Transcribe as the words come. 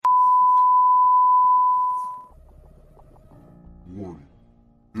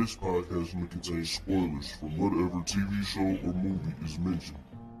This podcast may contain spoilers from whatever TV show or movie is mentioned.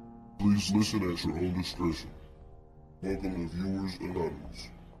 Please listen at your own discretion. Welcome to Viewers Anonymous.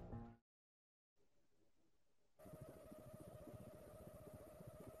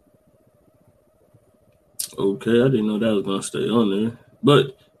 Okay, I didn't know that was gonna stay on there.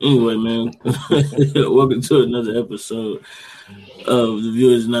 But anyway, man, welcome to another episode of the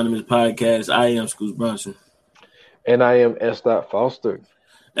Viewers Anonymous podcast. I am Scoots Bronson. And I am S. Foster.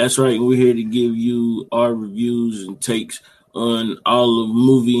 That's right. We're here to give you our reviews and takes on all of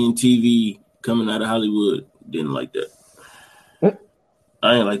movie and TV coming out of Hollywood. Didn't like that.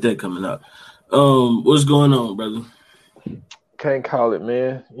 I ain't like that coming out. What's going on, brother? Can't call it,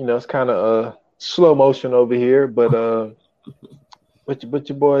 man. You know, it's kind of slow motion over here, but your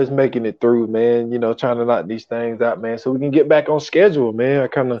boy is making it through, man. You know, trying to knock these things out, man, so we can get back on schedule, man. I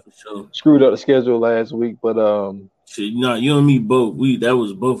kind of screwed up the schedule last week, but shit, nah, you and me both. That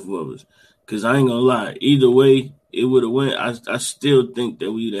was both of us. Cause I ain't gonna lie, either way it would have went. I still think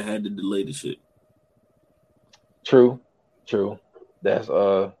that we'd have had to delay the shit. True. That's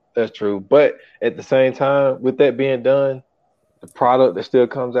true. But at the same time, with that being done, the product that still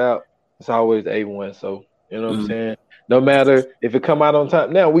comes out, it's always A1. So you know what I'm saying? No matter if it come out on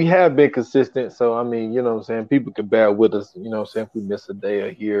time. Now we have been consistent, so I mean, you know what I'm saying, people can bear with us, you know what I'm saying, if we miss a day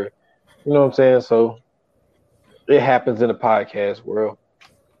or here. You know what I'm saying? So it happens in the podcast world.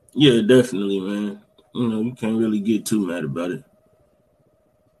 Yeah, definitely, man. You know, you can't really get too mad about it.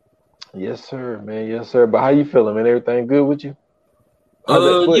 Yes, sir, man. Yes, sir. But how you feeling, man? Everything good with you? How's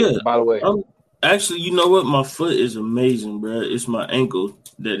that foot, yeah. By the way, actually, you know what? My foot is amazing, bro. It's my ankle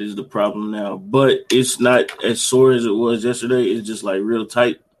that is the problem now, but it's not as sore as it was yesterday. It's just like real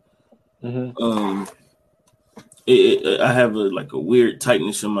tight. Mm-hmm. I have a weird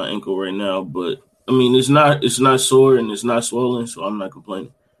tightness in my ankle right now, but I mean, it's not sore and it's not swollen, so I'm not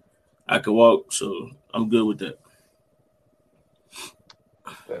complaining. I can walk, so I'm good with that.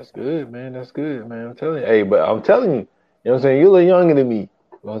 That's good, man. That's good, man. I'm telling you. Hey, but I'm telling you, you know what I'm saying? You're a little younger than me.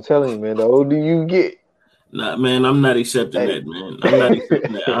 I'm telling you, man, the older you get. Nah, man, I'm not accepting that, man. I'm not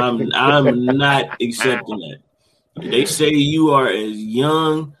accepting that. I'm not accepting that. They say you are as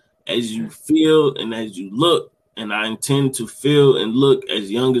young as you feel and as you look, and I intend to feel and look as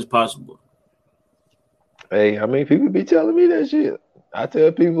young as possible. Hey, I mean, people be telling me that shit. I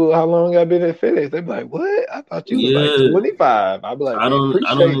tell people how long I've been at FedEx. They be like, "What? I thought you was like 25." I be like, I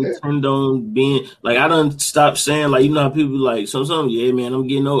don't intend on being like, I don't stop saying, like, you know how people like some yeah, man, I'm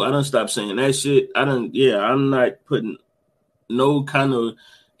getting old. I don't stop saying that shit. I'm not putting no kind of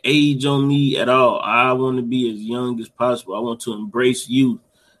age on me at all. I want to be as young as possible. I want to embrace youth.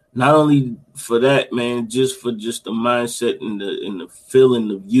 Not only for that, man, just the mindset and the feeling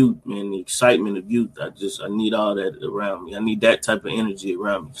of youth, man, the excitement of youth. I need all that around me. I need that type of energy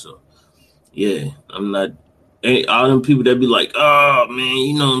around me. So, yeah, I'm not. All them people that be like, oh, man,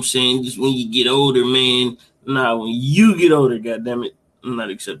 you know what I'm saying? Just when you get older, man. Nah, when you get older, goddammit, I'm not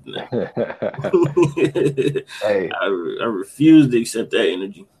accepting that. Hey, I refuse to accept that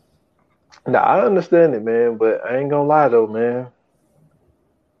energy. Nah, I understand it, man, but I ain't gonna lie though, man.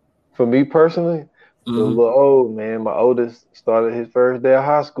 For me personally, a little old, man. My oldest started his first day of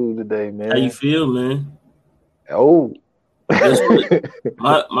high school today, man. How you feel, man? Oh,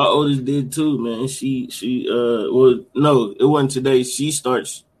 my oldest did too, man. She well, no, it wasn't today. She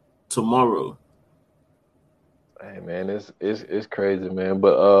starts tomorrow. Hey, man, it's crazy, man.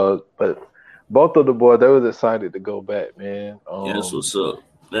 But both of the boys, they was excited to go back, man. That's what's up.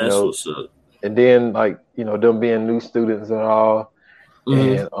 What's up. And then, like, you know, them being new students and all,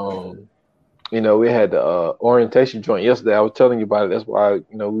 and you know, we had the orientation joint yesterday. I was telling you about it. That's why, you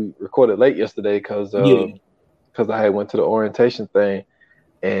know, we recorded late yesterday because I had went to the orientation thing,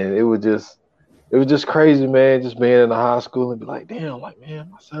 and it was just crazy, man. Just being in the high school and be like, damn, like, man,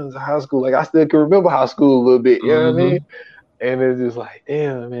 my son's in high school. Like, I still can remember high school a little bit. You know what I mean? And it's just like,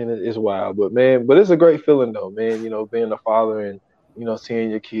 damn, man, it's wild. But it's a great feeling though, man. You know, being a father and, you know, seeing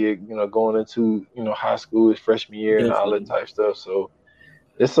your kid, you know, going into, you know, high school his freshman year and all that type stuff. So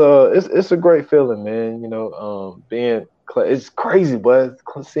it's a great feeling, man. You know, it's crazy, but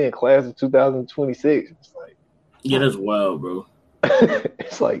seeing class of 2026, it's like, yeah, that's wild, bro.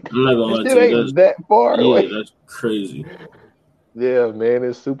 It's like, I'm not gonna lie to you, ain't that far away. Yeah, that's crazy. Yeah, man,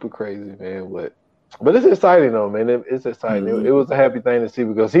 it's super crazy, man. But it's exciting though, man. It's exciting. It was a happy thing to see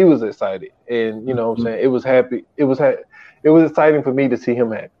because he was excited, and you know what I'm saying, it was happy. It was exciting for me to see him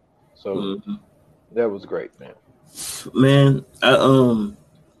happy. So that was great, man. Man,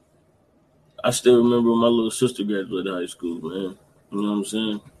 I still remember when my little sister graduated high school, man. You know what I'm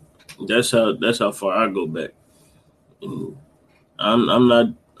saying? That's how far I go back. And I'm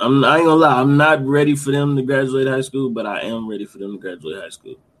I ain't gonna lie. I'm not ready for them to graduate high school, but I am ready for them to graduate high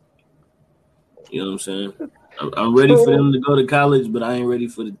school. You know what I'm saying? I'm ready for them to go to college, but I ain't ready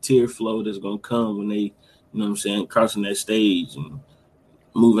for the tear flow that's gonna come when they, you know what I'm saying, crossing that stage and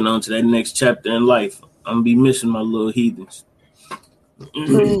moving on to that next chapter in life. I'm gonna be missing my little heathens.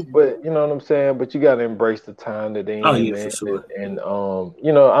 True, but you know what I'm saying. But you gotta embrace the time that they in, man. For sure. And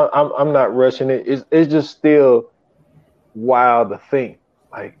you know, I'm not rushing it. It's just still wild to think.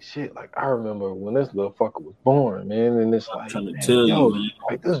 Like shit, like I remember when this little fucker was born, man, and it's like, I'm trying to man, tell yo, you, man,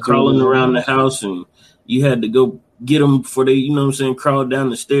 like this dude crawling was around the house, and you had to go get them before they, you know what I'm saying, crawl down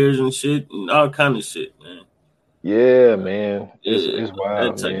the stairs and shit, and all kind of shit, man. Yeah, man, it's that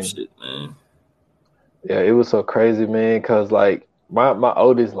wild, type man. of shit, man. Yeah, it was so crazy, man. Cause like my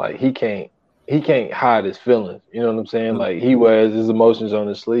oldest, like he can't hide his feelings. You know what I'm saying? Like he wears his emotions on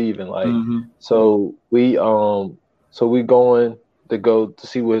his sleeve, and like so we going to go to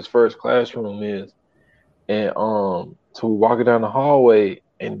see what his first classroom is, and so we walking down the hallway,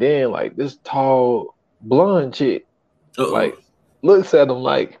 and then like this tall blonde chick like looks at him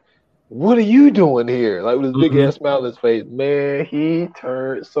like, what are you doing here? Like with his big ass smile on his face. Man, he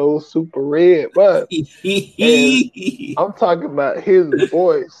turned so super red, but and I'm talking about his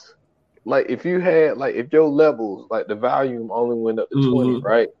voice. Like if you had like if your levels, like the volume only went up to 20,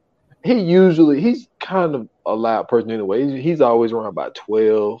 right? He's kind of a loud person anyway. He's always around about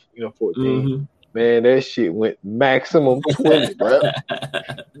 12, 14. Man, that shit went maximum 20, bro.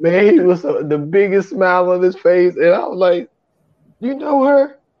 Man, he was the biggest smile on his face, and I was like, you know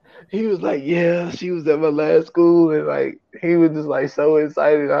her? He was like, yeah, she was at my last school, and like he was just like so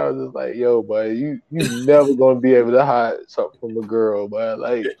excited. I was just like, yo, boy, you never gonna be able to hide something from a girl, but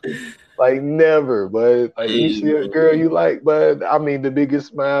like never, but like you see a girl you like, but I mean the biggest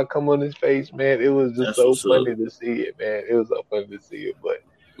smile come on his face, man. It was just so funny to see it, man. It was so funny to see it, but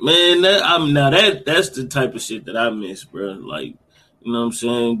man, that's the type of shit that I miss, bro. Like, you know what I'm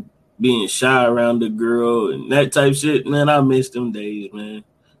saying? Being shy around a girl and that type of shit, man. I miss them days, man.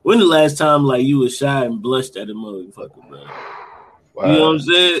 When the last time like you was shy and blushed at a motherfucker, bro? Wow. You know what I'm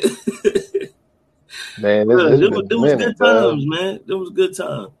saying? Man, bro, it was good times, man. It was good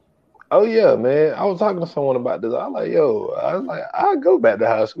time. Oh yeah, man. I was talking to someone about this. I was like, I'll go back to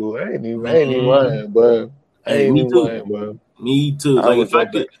high school. I ain't even lying, but me too. Like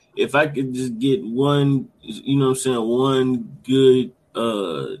if I could just get one, you know what I'm saying, one good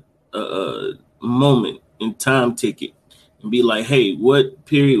moment in time ticket and be like, hey, what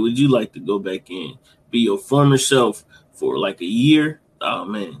period would you like to go back in? Be your former self for like a year. Oh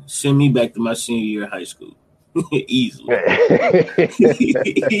man, send me back to my senior year of high school. Easily.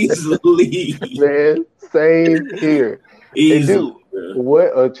 Easily. Man, same here. Easily, hey, dude,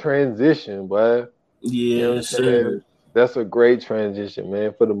 what a transition, boy. Yeah, you know sir. That's a great transition,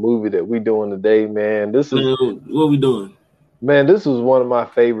 man, for the movie that we doing today, man. This is what we doing? Man, this is one of my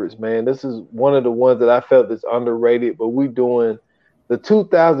favorites, man. This is one of the ones that I felt that's underrated, but we doing the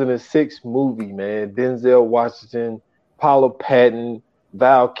 2006 movie, man. Denzel Washington, Paula Patton,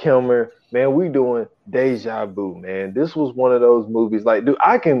 Val Kilmer. Man, we doing Deja Vu, man. This was one of those movies. Like, dude,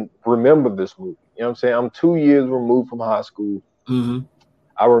 I can remember this movie. You know what I'm saying? I'm 2 years removed from high school.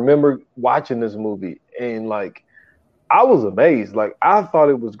 I remember watching this movie, and like, I was amazed. Like, I thought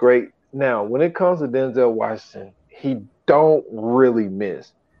it was great. Now, when it comes to Denzel Washington, he don't really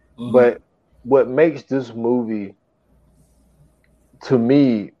miss. But what makes this movie, to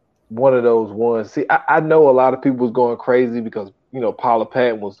me, one of those ones. See, I know a lot of people was going crazy because, Paula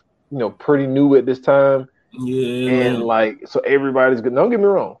Patton was, pretty new at this time. Yeah. And like, so everybody's good. Don't get me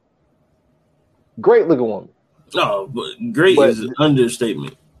wrong. Great looking woman. No, but great is an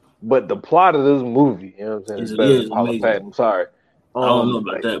understatement. But the plot of this movie, you know what I'm saying, is better than Paula Patton. I'm sorry. I don't know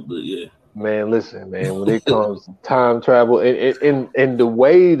about that, but yeah. Man, listen, man, when it comes to time travel and the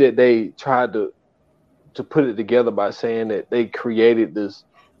way that they tried to put it together by saying that they created this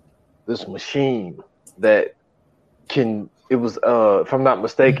machine that it was if I'm not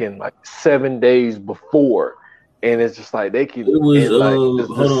mistaken, like 7 days before, and it's just like they can. It was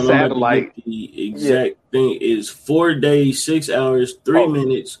hold on, satellite. The exact thing is 4 days, 6 hours, 3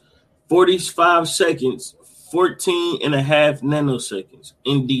 minutes, 45 seconds, 14 and a half nanoseconds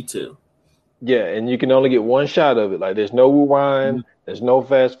in detail. Yeah, and you can only get one shot of it. Like there's no rewind, there's no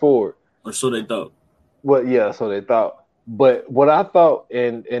fast forward. Or so they thought. Well, yeah, so they thought. But what I thought,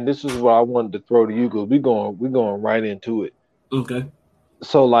 and this is what I wanted to throw to you, because we're going right into it. Okay.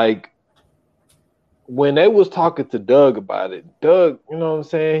 So like when they was talking to Doug about it, Doug, you know what I'm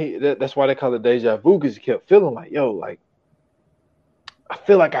saying? That's why they call it deja vu, because he kept feeling like, yo, like I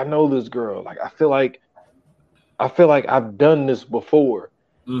feel like I know this girl. Like I feel like I've done this before.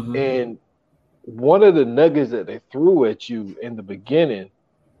 Mm-hmm. And one of the nuggets that they threw at you in the beginning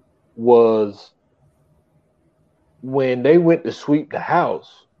was when they went to sweep the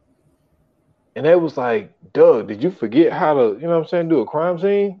house. And they was like, Doug, did you forget how to, you know what I'm saying, do a crime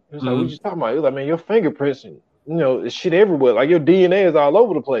scene? It was like, what you talking about? It was like, man, your fingerprints and, you know, there's shit everywhere. Like, your DNA is all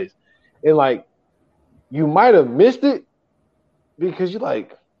over the place. And, like, you might have missed it because you're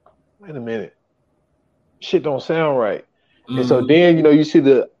like, wait a minute. Shit don't sound right. And so then, you know, you see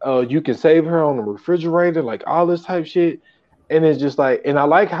the, you can save her on the refrigerator, like all this type shit. And it's just like, and I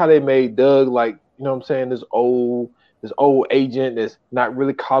like how they made Doug, like, you know what I'm saying, this old agent that's not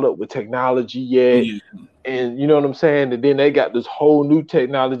really caught up with technology yet. Yeah. And you know what I'm saying? And then they got this whole new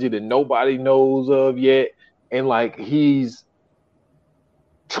technology that nobody knows of yet. And like he's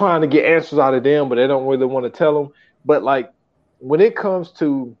trying to get answers out of them, but they don't really want to tell them. But like when it comes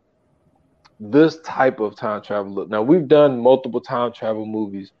to this type of time travel, look, now we've done multiple time travel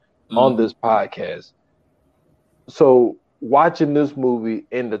movies on this podcast. So watching this movie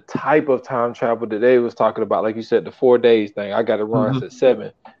and the type of time travel that they was talking about, like you said, the 4 days thing, I got it wrong at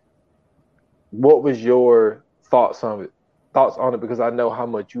 7. What was your thoughts on it? Because I know how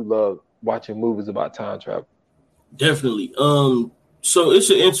much you love watching movies about time travel. Definitely. So it's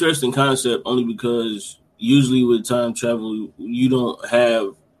an interesting concept only because usually with time travel, you don't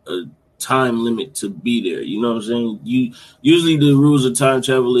have a time limit to be there. You know what I'm saying? Usually the rules of time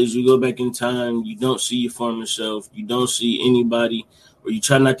travel is you go back in time, you don't see your former self, you don't see anybody, or you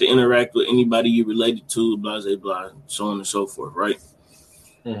try not to interact with anybody you're related to, blah, blah, blah, so on and so forth, right?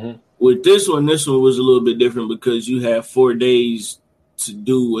 Mm-hmm. With this one was a little bit different because you have 4 days to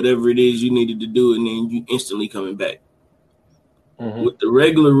do whatever it is you needed to do, and then you instantly coming back. Mm-hmm. With the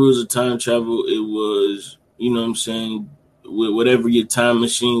regular rules of time travel, it was, you know what I'm saying, with whatever your time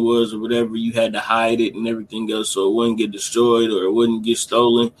machine was or whatever, you had to hide it and everything else so it wouldn't get destroyed or it wouldn't get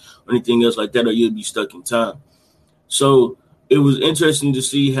stolen or anything else like that, or you'd be stuck in time. So it was interesting to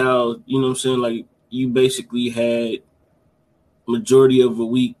see how, you know what I'm saying, like you basically had majority of a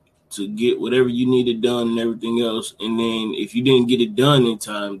week to get whatever you needed done and everything else. And then if you didn't get it done in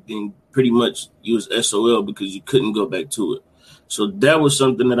time, then pretty much you was SOL because you couldn't go back to it. So that was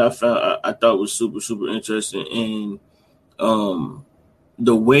something that I found I thought was super, super interesting. And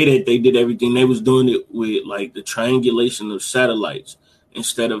the way that they did everything, they was doing it with like the triangulation of satellites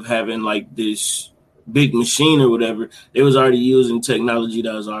instead of having like this big machine or whatever. They was already using technology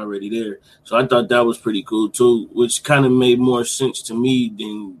that was already there. So I thought that was pretty cool too, which kind of made more sense to me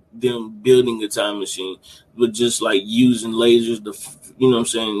than them building a time machine, but just like using lasers to, you know what I'm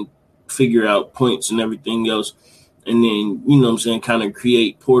saying, figure out points and everything else. And then, you know what I'm saying, kind of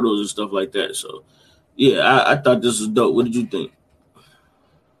create portals and stuff like that. So yeah, I thought this was dope. What did you think?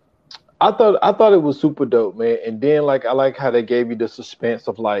 I thought it was super dope, man. And then like I like how they gave you the suspense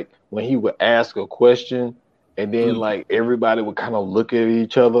of like when he would ask a question and then like everybody would kind of look at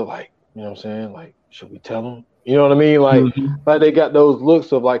each other like, you know what I'm saying? Like, should we tell him? You know what I mean? Like, like they got those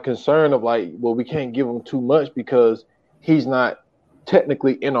looks of like concern of like, well, we can't give him too much because he's not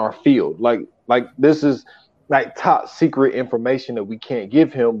technically in our field. Like this is like top secret information that we can't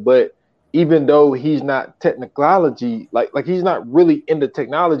give him, but even though he's not technology, like he's not really into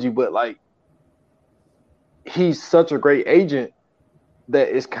technology, but like he's such a great agent that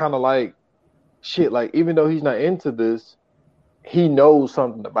it's kind of like shit. Like even though he's not into this, he knows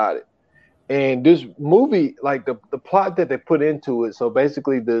something about it. And this movie, like the plot that they put into it, so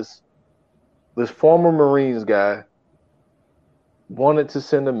basically this former Marines guy wanted to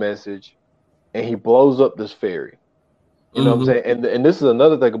send a message, and he blows up this ferry. You know what I'm saying? And this is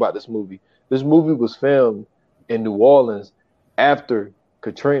another thing about this movie. This movie was filmed in New Orleans after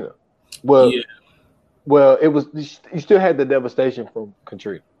Katrina. Well, it was, you still had the devastation from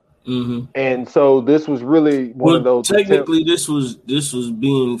Katrina. And so this was really one of those. Technically, this was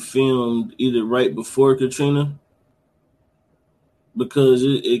being filmed either right before Katrina, because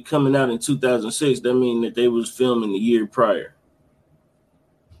it coming out in 2006. That means that they was filming the year prior.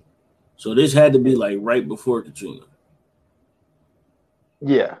 So this had to be like right before Katrina.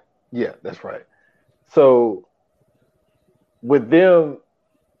 Yeah, that's right. So with them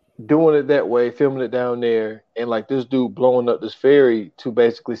doing it that way, filming it down there, and like this dude blowing up this ferry to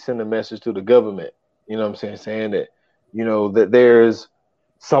basically send a message to the government, you know what I'm saying, saying that, you know, that there's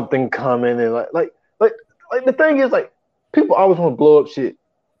something coming, and like the thing is, like, people always want to blow up shit.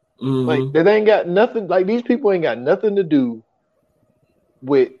 Like they ain't got nothing, like these people ain't got nothing to do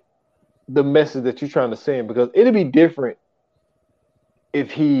with the message that you're trying to send, because it'd be different if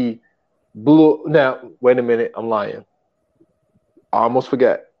he blew. Now, wait a minute, I'm lying. I almost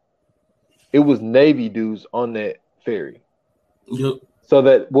forgot. It was Navy dudes on that ferry. Yep. So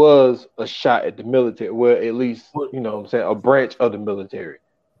that was a shot at the military, well, at least, you know what I'm saying, a branch of the military.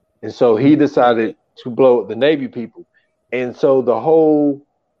 And so he decided to blow up the Navy people. And so the whole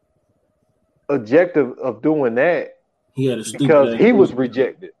objective of doing that, he had a stupid because he was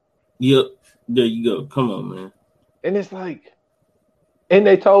rejected. Yep. There you go. Come on, man. And it's like, and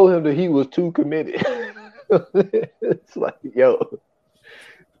they told him that he was too committed. It's like, yo,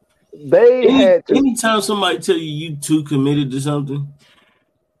 anytime somebody tell you too committed to something,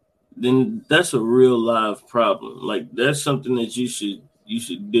 then that's a real live problem. Like that's something that you should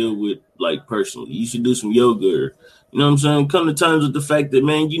deal with like personally. You should do some yoga, or, you know what I'm saying? Come to terms with the fact that,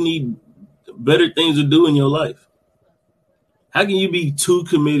 man, you need better things to do in your life. How can you be too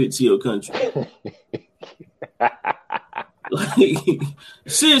committed to your country? Like,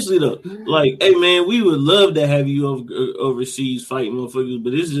 seriously though, like, hey man, we would love to have you overseas fighting motherfuckers,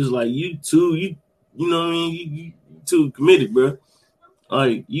 but it's just like you know what I mean? You too committed, bro.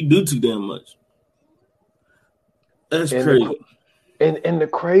 Like you do too damn much. That's crazy. And the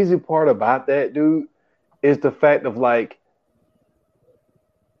crazy part about that, dude, is the fact of like,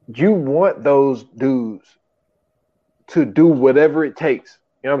 you want those dudes to do whatever it takes,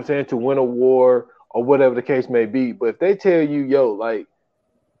 you know what I'm saying, to win a war or whatever the case may be. But if they tell you, yo, like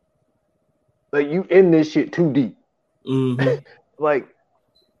you in this shit too deep, like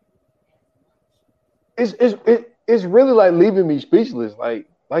it's really like leaving me speechless. Like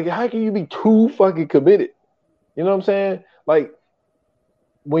how can you be too fucking committed? You know what I'm saying? Like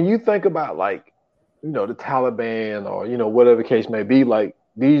when you think about like, you know, the Taliban or, you know, whatever the case may be, like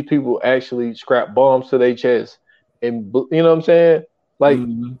these people actually strap bombs to their chest, and you know what I'm saying? Like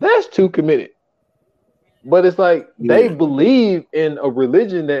that's too committed. But it's like they believe in a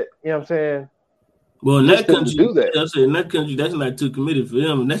religion that, you know what I'm saying? Well, in that country, do that. I said in that country, that's not too committed for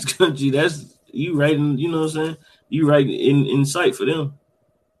them. In that country, that's you right in, you know what I'm saying? You right in sight for them.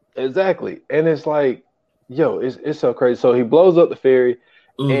 Exactly. And it's like, yo, it's so crazy. So he blows up the ferry,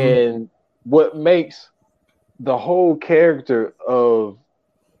 and what makes the whole character of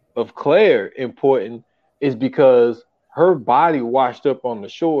Claire important is because her body washed up on the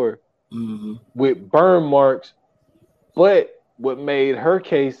shore with burn marks. But what made her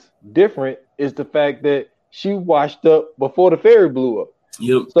case different is the fact that she washed up before the ferry blew up.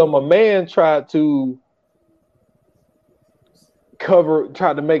 Yep. So my man tried to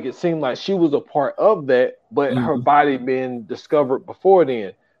make it seem like she was a part of that, but her body being discovered before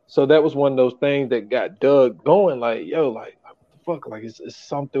then. So that was one of those things that got Doug going, like, yo, like what the fuck? Like it's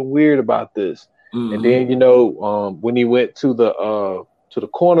something weird about this. And then, you know, when he went to the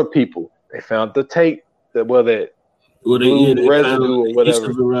corner people, they found the tape that they residue or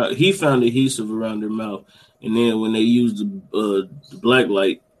whatever. He found adhesive around their mouth, and then when they used the black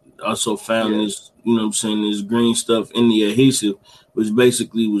light, also found this, you know what I'm saying, this green stuff in the adhesive, which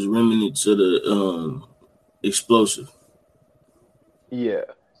basically was remnant to the explosive. Yeah,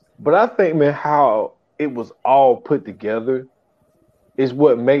 but I think, man, how it was all put together is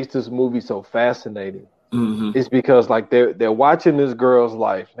what makes this movie so fascinating. It's because like they're watching this girl's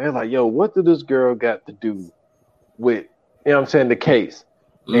life. They're like, yo, what did this girl got to do with, you know what I'm saying, the case?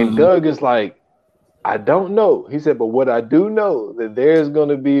 And Doug is like, I don't know. He said, but what I do know that there's going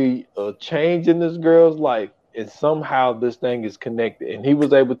to be a change in this girl's life, and somehow this thing is connected. And he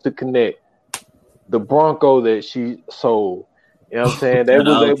was able to connect the Bronco that she sold. You know what I'm saying? They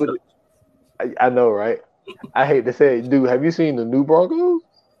was able to, I know, right? I hate to say it, dude. Have you seen the new Broncos?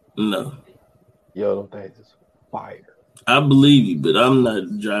 No. Yo, them things is fire. I believe you, but I'm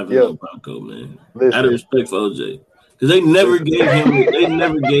not driving no Bronco, man. Out of respect for OJ, because they never gave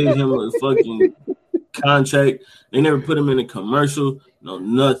him a fucking contract. They never put him in a commercial. No,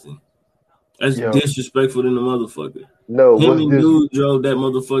 nothing. That's disrespectful than the motherfucker. No, him and dude drove that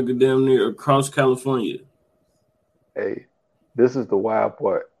motherfucker down there across California. Hey, this is the wild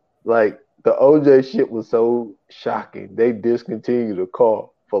part. Like the OJ shit was so shocking. They discontinued the car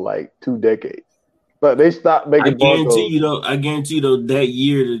for like 2 decades. But they stopped making Broncos. I guarantee you though, that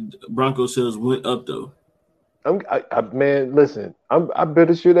year the Bronco sales went up though. Man, listen, I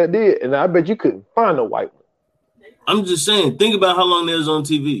better sure that did, and I bet you couldn't find a white one. I'm just saying, think about how long they was on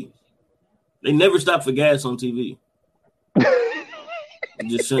TV. They never stopped for gas on TV. I'm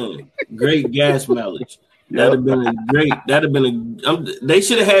just saying, great gas mileage. That'd have been they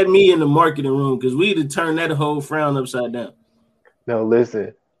should have had me in the marketing room because we'd have turned that whole frown upside down. No,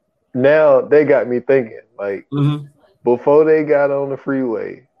 listen. Now they got me thinking, like, before they got on the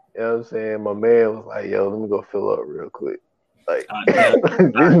freeway, you know what I'm saying? My man was like, yo, let me go fill up real quick. Like,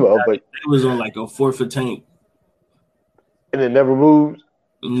 it was on like a 4th of tank. And it never moved?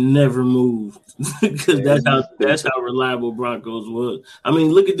 never moved because that's how reliable Broncos was. I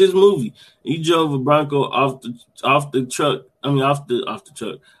mean, look at this movie. He drove a Bronco off the truck. I mean, off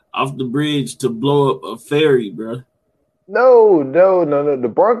the bridge to blow up a ferry, bro. No. The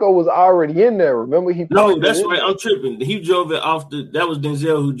Bronco was already in there. Remember, he No, parked it that's in right. there. I'm tripping. He drove it off the. That was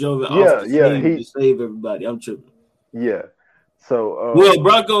Denzel who drove it off Yeah, the yeah, scene to save everybody. I'm tripping. yeah. So, Well,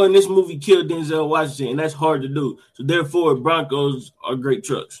 Bronco in this movie killed Denzel Washington, and that's hard to do. So therefore, Broncos are great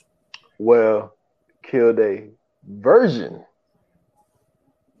trucks. well, killed a version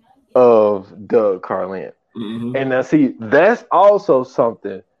of Doug Carlin. Mm-hmm. And now, see, that's also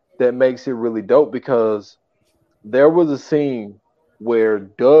something that makes it really dope because there was a scene where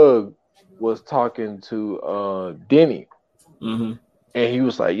Doug was talking to Denny, Mm-hmm. and he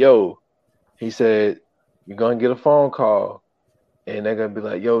was like, "Yo," he said, "You're gonna get a phone call, and they're gonna be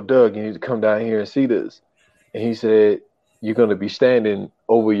like, yo, Doug, you need to come down here and see this." And he said, "You're gonna be standing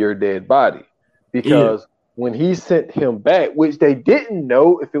over your dead body," because when he sent him back, which they didn't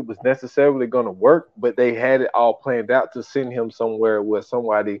know if it was necessarily going to work, but they had it all planned out to send him somewhere where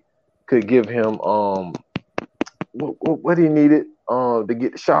somebody could give him what he needed to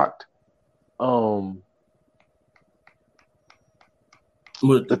get shocked.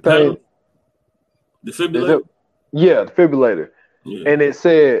 With the thing, defibrillator? Yeah, defibrillator. Yeah. And it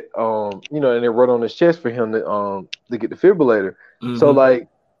said, and they wrote on his chest for him to get the defibrillator. Mm-hmm. So like,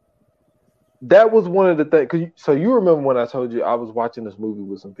 that was one of the things. So you remember when I told you I was watching this movie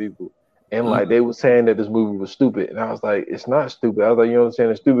with some people, and like they were saying that this movie was stupid, and I was like, it's not stupid. I was like, you don't understand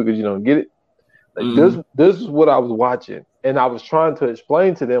it's stupid because you don't get it. Like this is what I was watching, and I was trying to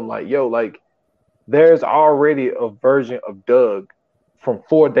explain to them like, yo, like there's already a version of Doug from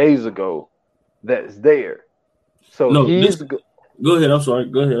 4 days ago that's there. So go ahead. I'm sorry.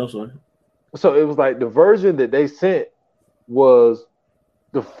 So it was like the version that they sent was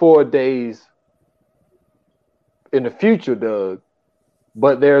the 4 days in the future Doug,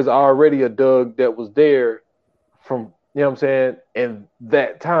 but there's already a Doug that was there from, you know what I'm saying, in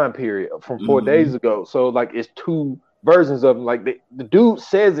that time period from 4 days ago. So like it's two versions of them. Like the dude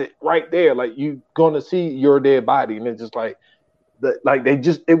says it right there, like you gonna see your dead body, and it's just like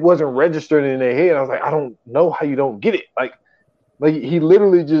it wasn't registered in their head. I was like, I don't know how you don't get it. Like he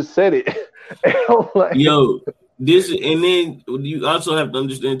literally just said it. And I'm like, yo, and then you also have to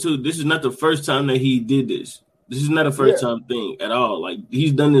understand too, this is not the first time that he did this. This is not a first time thing at all. Like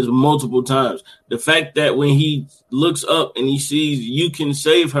he's done this multiple times. The fact that when he looks up and he sees you can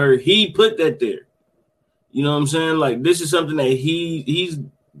save her, he put that there. You know what I'm saying? Like this is something that he's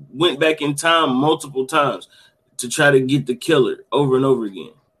went back in time multiple times to try to get the killer over and over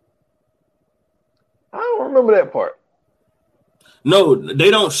again. I don't remember that part. No,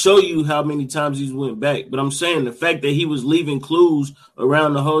 they don't show you how many times he's went back. But I'm saying the fact that he was leaving clues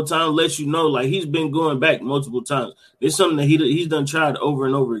around the whole time lets you know, like, he's been going back multiple times. It's something that he's done tried over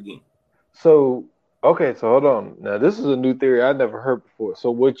and over again. So, okay, so hold on. Now, this is a new theory I never heard before. So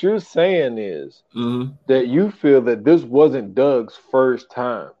what you're saying is that you feel that this wasn't Doug's first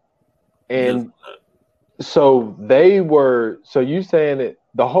time. And so you saying that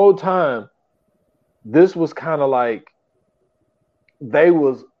the whole time, this was kind of like, they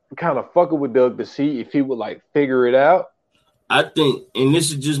was kind of fucking with Doug to see if he would like figure it out. I think, and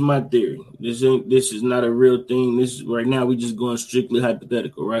this is just my theory. This is not a real thing. This is right now we just going strictly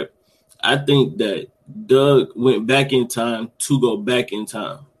hypothetical, right? I think that Doug went back in time to go back in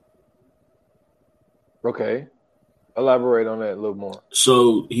time. Okay. Elaborate on that a little more.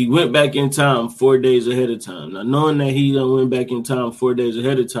 So he went back in time 4 days ahead of time. Now, knowing that he done went back in time 4 days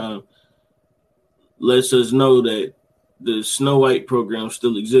ahead of time lets us know that the Snow White program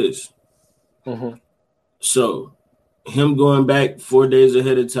still exists. So him going back 4 days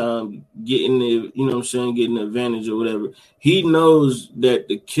ahead of time, getting the, you know what I'm saying, getting the advantage or whatever. He knows that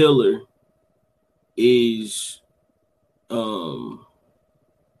the killer is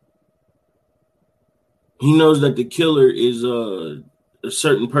a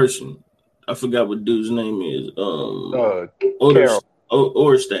certain person. I forgot what dude's name is.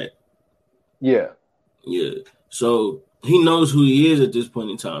 Orstat. Yeah. So he knows who he is at this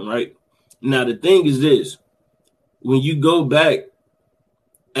point in time, right? Now, the thing is this. When you go back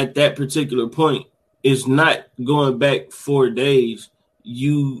at that particular point, it's not going back 4 days.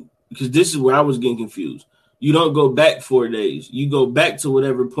 Because this is where I was getting confused. You don't go back 4 days. You go back to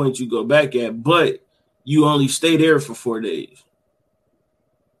whatever point you go back at, but you only stay there for 4 days.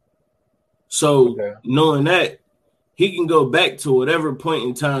 So knowing that, he can go back to whatever point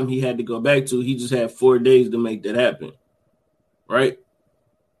in time he had to go back to. He just had 4 days to make that happen. Right?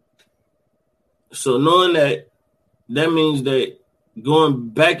 So knowing that, that means that going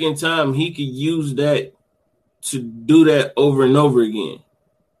back in time, he could use that to do that over and over again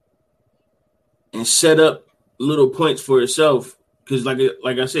and set up little points for himself. Because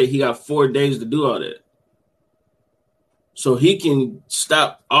like I said, he got 4 days to do all that. So he can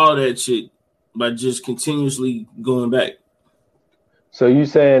stop all that shit by just continuously going back. So you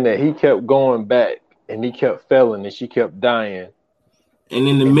saying that he kept going back and he kept failing and she kept dying. And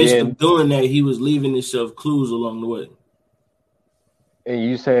in the midst of doing that, he was leaving himself clues along the way. And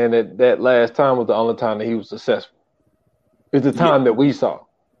you saying that last time was the only time that he was successful? It's the time that we saw.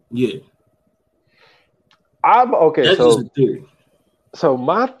 Yeah. That's just a theory. So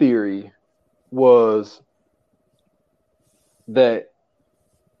my theory was that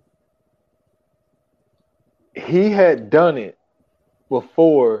he had done it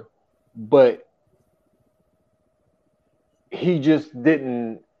before, but he just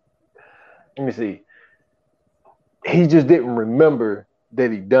didn't. Let me see. He just didn't remember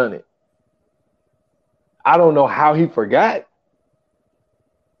that he'd done it. I don't know how he forgot,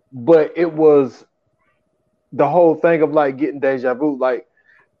 but it was the whole thing of like getting deja vu. Like,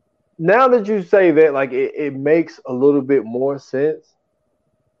 now that you say that, like it makes a little bit more sense,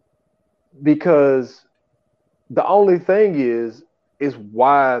 because the only thing is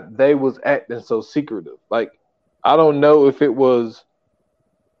why they was acting so secretive. Like, I don't know if it was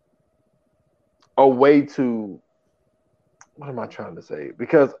a way to, what am I trying to say?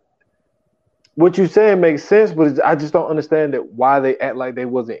 Because what you're saying makes sense, but I just don't understand that why they act like they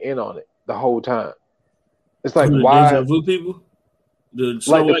wasn't in on it the whole time. It's like, why? Deja vu people? The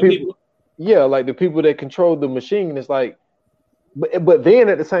Snow White people? Yeah, like the people that controlled the machine. It's like, but then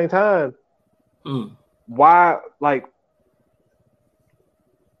at the same time, why, like,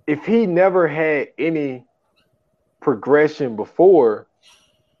 if he never had any progression before,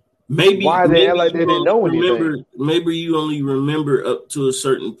 why they act like they didn't know anything? Maybe you only remember up to a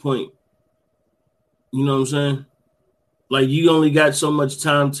certain point. You know what I'm saying? Like, you only got so much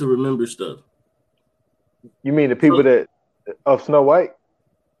time to remember stuff. You mean the people that of Snow White?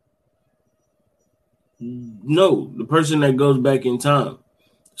 No, the person that goes back in time.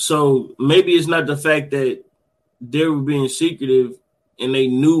 So maybe it's not the fact that they were being secretive and they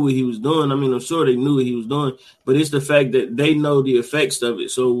knew what he was doing. I mean, I'm sure they knew what he was doing, but it's the fact that they know the effects of it.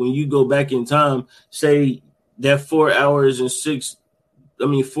 So when you go back in time, say that 4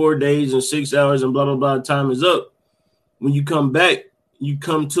 days and 6 hours and blah, blah, blah, time is up. When you come back, you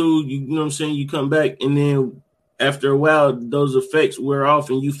know what I'm saying? You come back, and then after a while, those effects wear off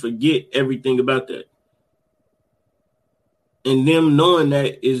and you forget everything about that. And them knowing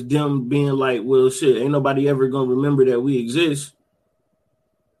that is them being like, well, shit, ain't nobody ever going to remember that we exist.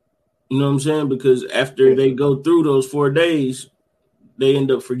 You know what I'm saying? Because after they go through those 4 days, they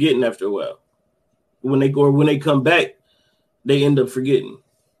end up forgetting after a while. When they come back, they end up forgetting.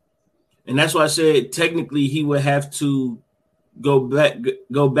 And that's why I said technically he would have to go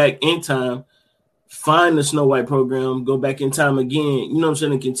back in time, find the Snow White program, go back in time again, you know what I'm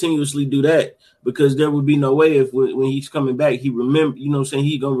saying, and continuously do that, because there would be no way if when he's coming back, he remember, you know what I'm saying,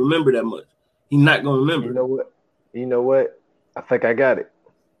 he gonna remember that much. He's not gonna remember. You know what? I think I got it.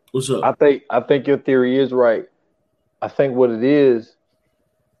 What's up? I think your theory is right. I think what it is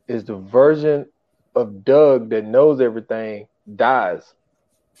the version of Doug that knows everything dies.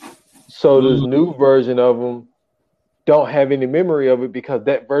 So this new version of him don't have any memory of it because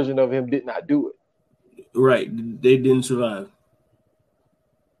that version of him did not do it. Right. They didn't survive.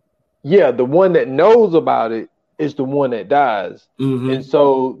 Yeah, the one that knows about it is the one that dies. And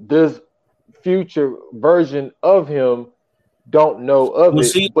so this future version of him don't know of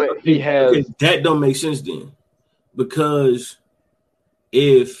it, but he has... Okay, that don't make sense then. Because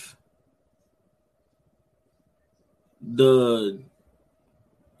if the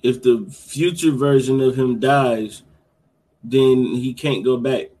future version of him dies, then he can't go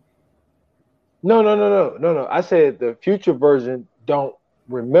back. No. I said the future version don't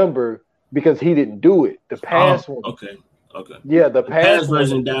remember because he didn't do it. The past one. Okay. Yeah, the past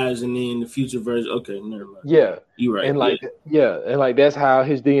version dies, and then the future version. Okay, never mind. Yeah, you're right. And and like that's how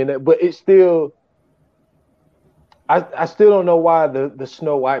his DNA. But it's still, I still don't know why the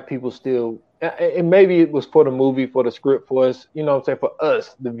Snow White people still. And maybe it was for the movie, for the script, for us. You know what I'm saying? For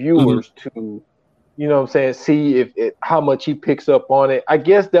us, the viewers, to, you know what I'm saying, see if how much he picks up on it. I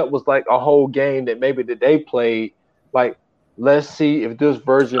guess that was like a whole game that maybe that they played. Like, let's see if this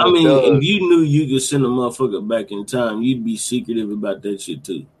version. I mean, if you knew you could send a motherfucker back in time, you'd be secretive about that shit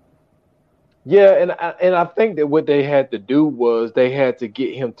too. Yeah, and I think that what they had to do was they had to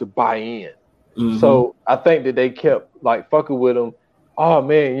get him to buy in. So I think that they kept like fucking with him, oh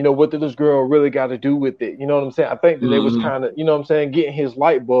man, you know, what did this girl really got to do with it? You know what I'm saying? I think that they was kind of, you know what I'm saying, getting his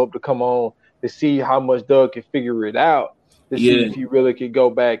light bulb to come on to see how much Doug could figure it out, to see if he really could go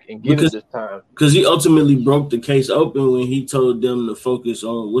back and get it this time. Because he ultimately broke the case open when he told them to focus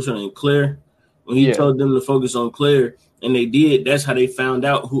on, what's her name, Claire? When he told them to focus on Claire, and they did, that's how they found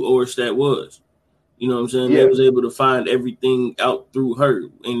out who Orstat was. You know what I'm saying? They was able to find everything out through her,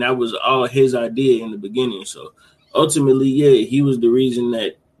 and that was all his idea in the beginning. So ultimately, yeah, he was the reason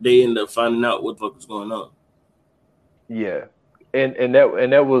that they ended up finding out what the fuck was going on. Yeah, and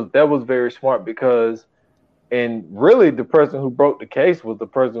that was very smart because, and really the person who broke the case was the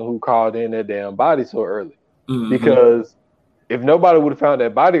person who called in that damn body so early. Because if nobody would have found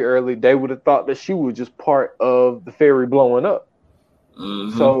that body early, they would have thought that she was just part of the ferry blowing up.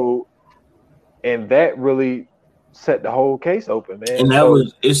 So, and that really set the whole case open, man. And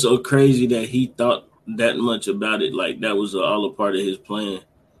that it's so crazy that he thought that much about it. Like that was all a part of his plan.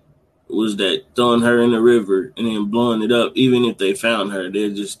 Was that throwing her in the river and then blowing it up? Even if they found her,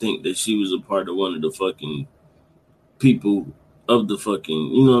 they'd just think that she was a part of one of the fucking people of the fucking,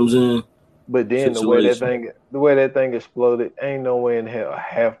 you know what I'm saying? But then the way that thing exploded, ain't no way in hell a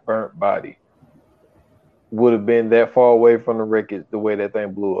half burnt body would have been that far away from the wreckage the way that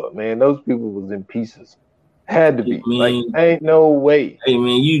thing blew up. Man, those people was in pieces. Had to be. Man, like, ain't no way. Hey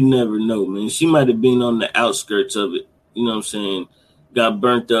man, you never know, man. She might have been on the outskirts of it. You know what I'm saying? Got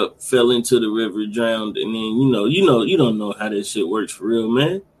burnt up, fell into the river, drowned, and then you don't know how that shit works for real,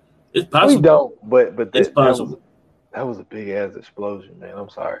 man. It's possible. We don't, but it's possible. That was a big ass explosion, man. I'm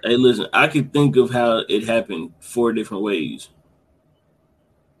sorry. Hey, listen, I could think of how it happened 4 different ways.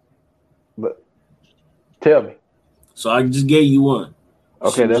 But tell me. So I just gave you one.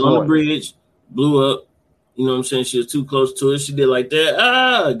 Okay, that's on the bridge, blew up. You know what I'm saying? She was too close to it. She did like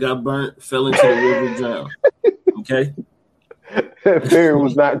that. Got burnt, fell into the river, drowned. Okay. That ferry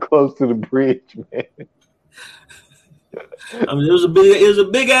was not close to the bridge, man. I mean, it was a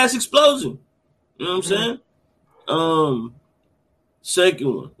big ass explosion. You know what I'm saying?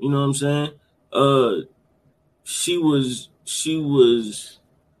 Second one, you know what I'm saying? She was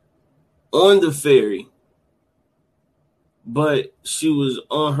on the ferry, but she was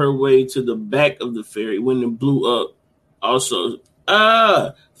on her way to the back of the ferry when it blew up. Also,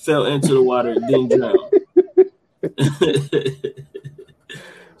 fell into the water, then drowned.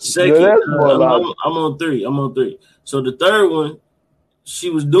 Second, I'm on three. So the third one,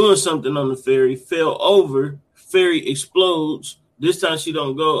 she was doing something on the ferry, fell over, ferry explodes. This time she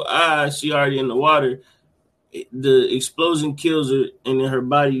don't go, she already in the water. The explosion kills her, and then her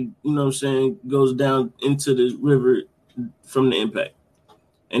body, you know what I'm saying, goes down into the river from the impact.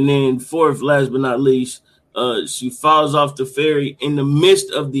 And then fourth, last but not least, she falls off the ferry in the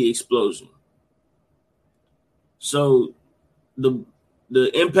midst of the explosion. So the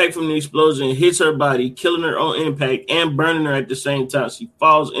impact from the explosion hits her body, killing her on impact and burning her at the same time. She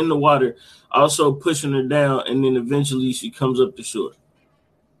falls in the water, also pushing her down, and then eventually she comes up the shore.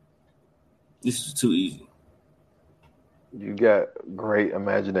 This is too easy. You got great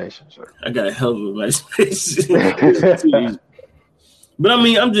imagination, sir. I got a hell of imagination. This is too easy. But I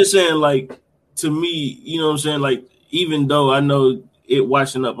mean, I'm just saying, like, to me, you know what I'm saying? Like, even though I know it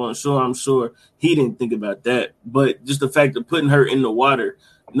washing up on shore, I'm sure he didn't think about that. But just the fact of putting her in the water,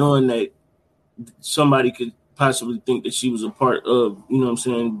 knowing that somebody could possibly think that she was a part of, you know what I'm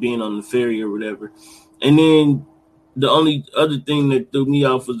saying, being on the ferry or whatever. And then the only other thing that threw me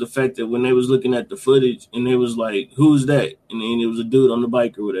off was the fact that when they was looking at the footage and they was like, who's that? And then it was a dude on the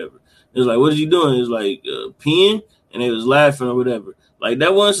bike or whatever. It was like, what is he doing? It was like, peeing? And they was laughing or whatever. Like,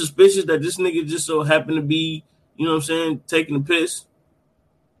 that wasn't suspicious that this nigga just so happened to be, you know what I'm saying, taking a piss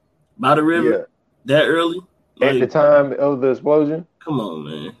by the river that early. Like, at the time of the explosion? Come on,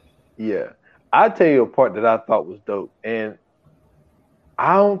 man. Yeah. I'll tell you a part that I thought was dope. And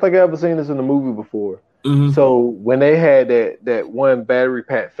I don't think I ever seen this in a movie before. Mm-hmm. So when they had that one battery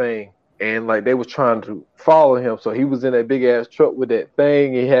pack thing and like they was trying to follow him, so he was in that big ass truck with that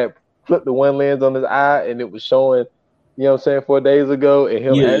thing. He had flipped the one lens on his eye and it was showing, you know what I'm saying, 4 days ago, and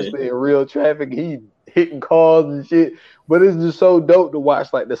him actually in real traffic, he hitting cars and shit. But it's just so dope to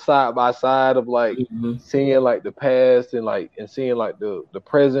watch like the side by side of like seeing like the past and seeing like the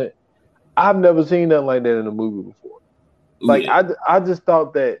present. I've never seen nothing like that in a movie before. Like I just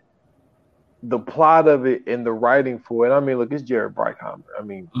thought that the plot of it and the writing for it. I mean, look, it's Jared Breikheimer. I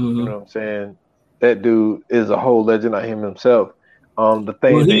mean, you know what I'm saying? That dude is a whole legend of him himself. The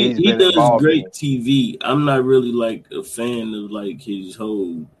thing that he's been does involved great in. TV. I'm not really like a fan of like his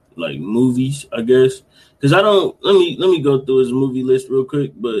whole like movies, I guess, because I don't. Let me go through his movie list real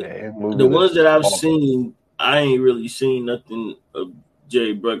quick. But the ones that I've seen, I ain't really seen nothing of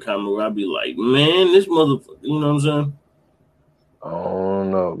Jerry Bruckheimer where I'd be like, man, this motherfucker, you know what I'm saying? I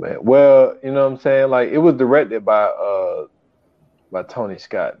don't know, man. Well, you know what I'm saying? Like it was directed by Tony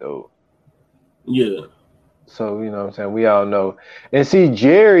Scott though. Yeah. So, you know what I'm saying? We all know. And see,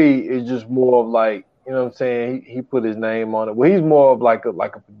 Jerry is just more of like, you know what I'm saying? He put his name on it. Well, he's more of like a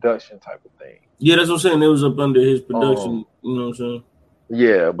production type of thing. Yeah, that's what I'm saying. It was up under his production, you know what I'm saying?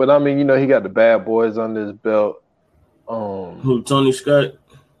 Yeah, but I mean, you know, he got the Bad Boys under his belt. Who, Tony Scott?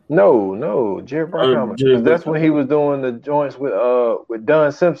 No, Jerry Bruckheimer. Because that's when he was doing the joints with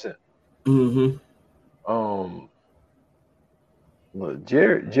Don Simpson. Mm-hmm. Look,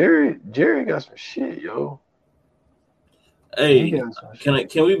 Jerry got some shit, yo. Hey,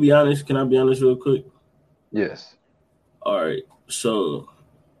 can we be honest? Can I be honest real quick? Yes. All right. So,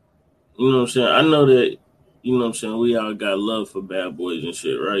 you know what I'm saying? I know that, you know what I'm saying, we all got love for Bad Boys and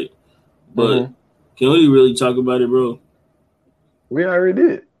shit, right? But can we really talk about it, bro? We already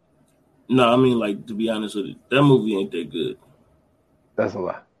did. No, I mean, like, to be honest with you, that movie ain't that good. That's a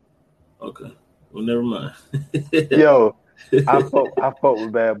lie. Okay. Well, never mind. Yo, I fought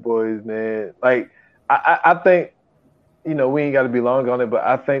with Bad Boys, man. Like, I think, you know, we ain't got to be long on it, but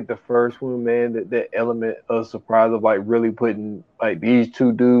I think the first one, man, that element of surprise of like really putting like these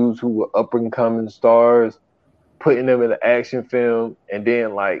two dudes who were up and coming stars, putting them in an action film, and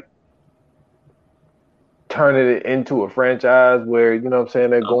then like turning it into a franchise where, you know what I'm saying,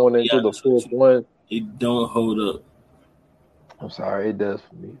 they're going into the fourth one. It don't hold up. I'm sorry, it does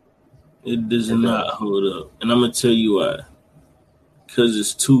for me. It does not hold up. And I'm going to tell you why. Because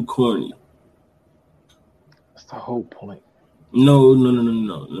it's too corny. That's the whole point.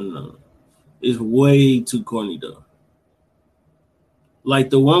 No. It's way too corny, though. Like,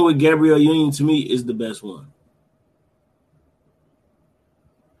 the one with Gabrielle Union, to me, is the best one.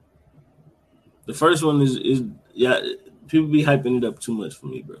 The first one is people be hyping it up too much for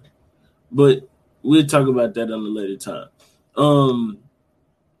me, bro. But we'll talk about that on a later time.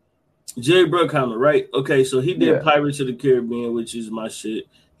 Jerry Bruckheimer, right? Okay, so he did Pirates of the Caribbean, which is my shit.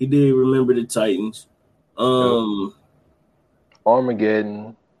 He did Remember the Titans.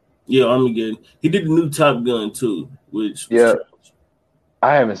 Armageddon. Yeah, Armageddon. He did the new Top Gun too, which was trash.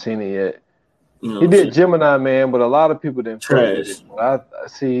 I haven't seen it yet. You know he did Gemini Man, but a lot of people didn't fuck with it.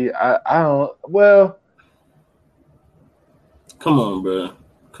 I don't. Well, come on, bro.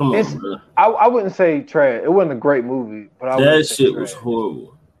 I wouldn't say trash. It wasn't a great movie, but that shit was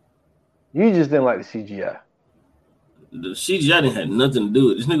horrible. You just didn't like the CGI. The CGI didn't have nothing to do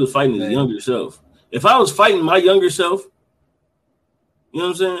with it. This nigga was fighting his younger self. If I was fighting my younger self, you know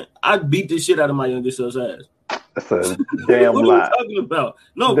what I'm saying? I'd beat the shit out of my younger self's ass. That's a damn what lie. What are you talking about?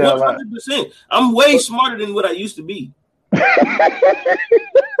 No, 100%. I'm way smarter than what I used to be. Like,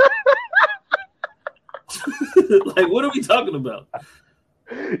 what are we talking about?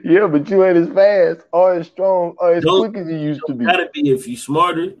 Yeah, but you ain't as fast or as strong or as quick as you used to be. Gotta be if you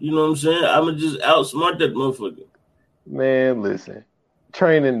smarter. You know what I'm saying? I'ma just outsmart that motherfucker. Man, listen.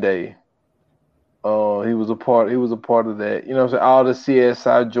 Training Day. He was a part of that. You know what I'm saying? All the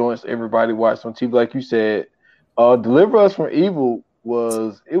CSI joints everybody watched on TV, like you said. Deliver Us from Evil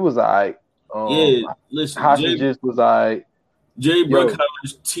was alright. Listen, Hostages was alright. Jerry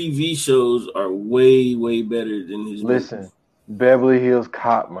Bruckheimer's TV shows are way, way better than his movies. Beverly Hills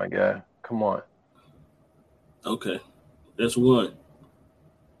Cop, my guy. Come on. Okay. That's one.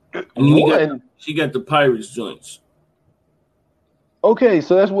 And she got the Pirates joints. Okay,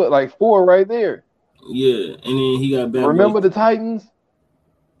 so that's what, like 4 right there. Yeah, and then he got Bad Remember the Titans?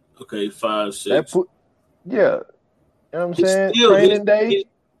 Okay, 5, 6. You know what I'm saying? Training Day.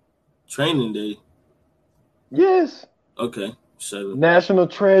 Training Day. Yes. Okay, 7. National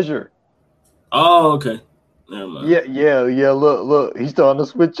Treasure. Oh, okay. Never mind. Yeah. Look. He's starting to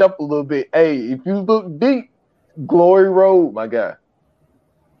switch up a little bit. Hey, if you look deep, Glory Road, my guy.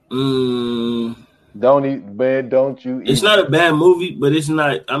 Don't you? It's not a bad movie, but it's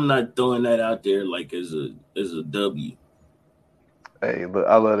not. I'm not throwing that out there like as a W. Hey, look,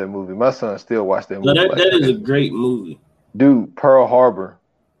 I love that movie. My son still watch that movie. No, that is a great movie. Dude, Pearl Harbor,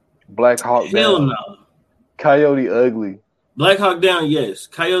 Black Hawk Hell Down. No. Coyote Ugly. Black Hawk Down, yes.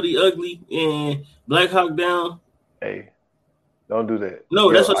 Coyote Ugly and Black Hawk Down. Hey, don't do that.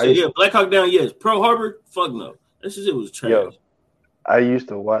 No, that's what I said. Yeah, Black Hawk Down, yes. Pearl Harbor, fuck no. That shit was trash. Yo, I used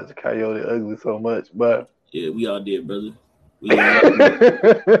to watch Coyote Ugly so much, but yeah, we all did, brother. I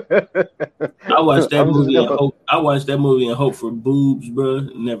watched that movie and hope. I watched that movie and hope for boobs, bro.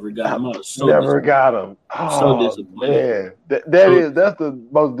 Never got them. Never got them. Oh, so disappointed. Man, that's the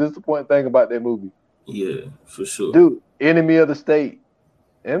most disappointing thing about that movie. Yeah, for sure. Dude, Enemy of the State.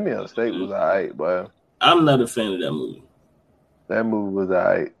 Enemy of the State was alright, but I'm not a fan of that movie. That movie was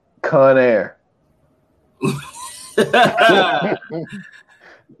alright. Con Air.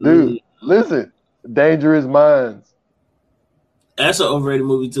 Dude, listen. Dangerous Minds. That's an overrated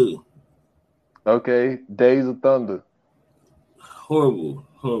movie too. Okay. Days of Thunder. Horrible.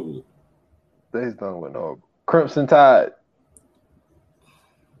 Days of Thunder went horrible. Crimson Tide.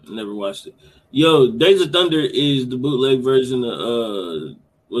 Never watched it. Yo, Days of Thunder is the bootleg version of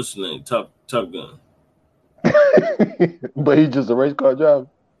what's the name? Top Gun. But he's just a race car driver.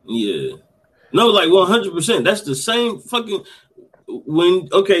 Yeah. No, like 100%. That's the same fucking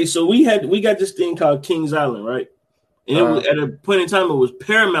so we got this thing called Kings Island, right? And it was, at a point in time it was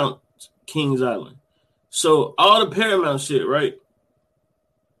Paramount Kings Island. So all the Paramount shit, right?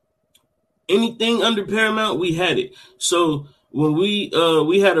 Anything under Paramount, we had it. So when we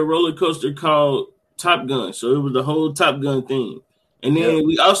had a roller coaster called Top Gun, so it was the whole Top Gun thing, and then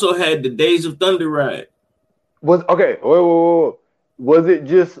we also had the Days of Thunder ride. Wait. Was it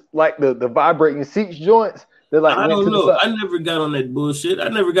just like the vibrating seats joints that like I went don't to know. the side? I never got on that bullshit. I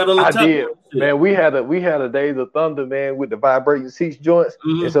never got on the I Top did. Gun shit. Man, we had a Days of Thunder, man, with the vibrating seats joints,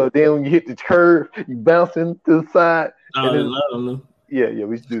 and so then when you hit the curve, you bouncing to the side. I don't know. Yeah,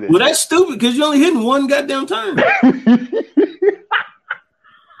 we should do that. Well, that's stupid because you're only hitting one goddamn turn.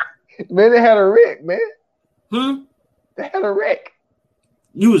 Man, they had a wreck, man. They had a wreck.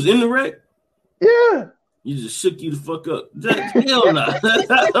 You was in the wreck? Yeah. You just shook you the fuck up. Hell no.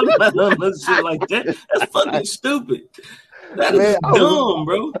 I'm not on no shit like that. That's fucking stupid. That is dumb,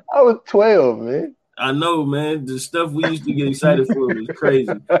 bro. I was 12, man. I know, man. The stuff we used to get excited for was crazy.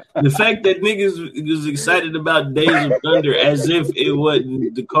 The fact that niggas was excited about Days of Thunder as if it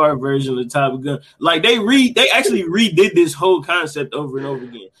wasn't the car version of Top Gun. Like they actually redid this whole concept over and over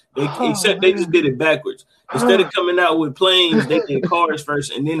again. Except they just did it backwards. Instead of coming out with planes, they did cars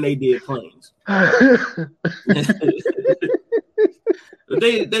first, and then they did planes.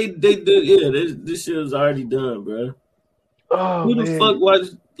 They did, this shit was already done, bro. Oh, who the fuck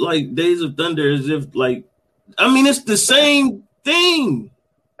watched like Days of Thunder as if like? I mean, it's the same thing.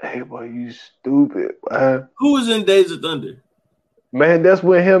 Hey, boy, you stupid, man. Who was in Days of Thunder? Man, that's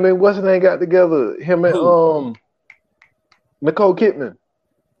when him and what's his name got together. Him and Nicole Kidman.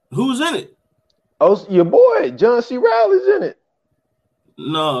 Who's in it? Oh, your boy John C. Reilly's in it.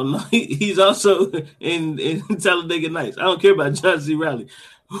 No, he's also in Talladega Nights. I don't care about John C. Reilly.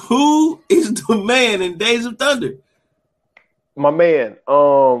 Who is the man in Days of Thunder? My man,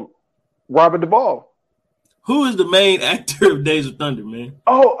 Robert Duvall. Who is the main actor of Days of Thunder, man?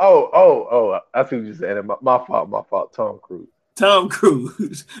 Oh! I see what you're saying. My fault. Tom Cruise. Tom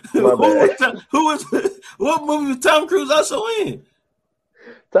Cruise. My bad. What movie was Tom Cruise also in?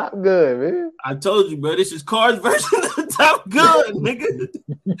 Top Gun, man. I told you, bro. This is Cars version of Top Gun, nigga.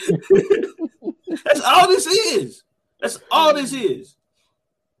 That's all this is. This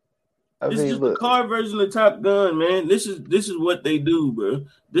is the car version of Top Gun, man. This is what they do, bro.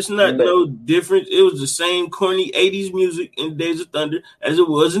 This is not no different. It was the same corny 80s music in Days of Thunder as it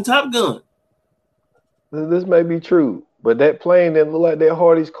was in Top Gun. This may be true, but that plane didn't look like that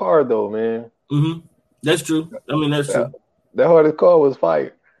Hardy's car, though, man. Mm-hmm. That's true. I mean, that's true. That Hardy's car was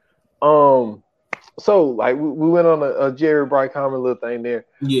fire. So like we went on a Jerry Bruckheimer little thing there.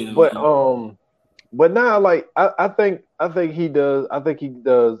 Yeah. But now like I think he does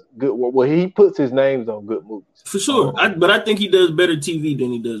good work. Well, he puts his names on good movies. For sure. But I think he does better TV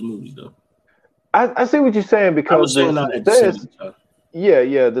than he does movies though. I see what you're saying because the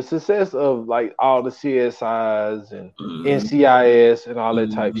success of like all the CSIs and NCIS and all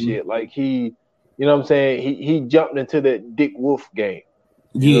that type shit. Like he, you know what I'm saying? He jumped into that Dick Wolf game.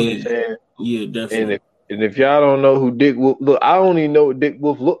 You know what I'm saying? Yeah, definitely. And if y'all don't know who Dick Wolf look, I don't even know what Dick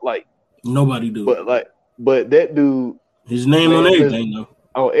Wolf looked like. Nobody do. But that dude, his name on everything though.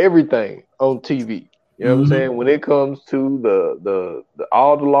 On everything on TV. You know what I'm saying? When it comes to the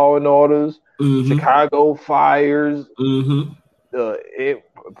all the Law and Orders, Chicago fires,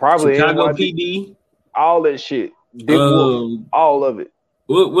 probably Chicago PD, all that shit. Dick Wolf, all of it.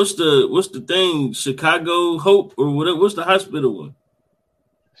 What's the thing? Chicago Hope or whatever? What's the hospital one?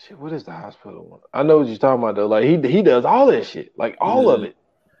 Shit, what is the hospital one? I know what you're talking about though. Like he does all that shit, like all of it.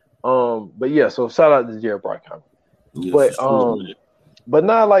 But yeah, so shout out to Jared Bruckheimer. Yeah, but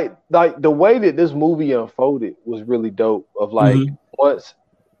now like the way that this movie unfolded was really dope. Of like once,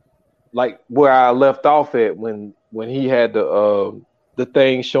 like where I left off at when he had the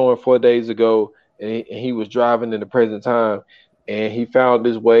thing showing 4 days ago, and he was driving in the present time, and he found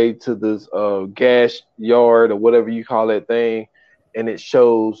his way to this gas yard or whatever you call that thing, and it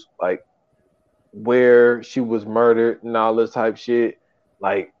shows like where she was murdered and all this type shit.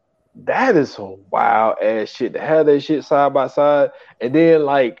 Like that is some wild ass shit to have that shit side by side, and then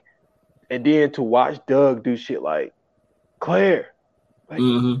to watch Doug do shit like Claire, like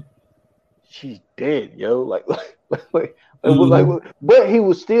she's dead, yo, but he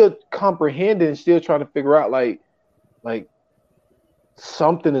was still comprehending, still trying to figure out like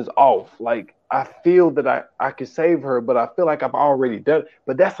something is off. Like I feel that I can save her, but I feel like I've already done it.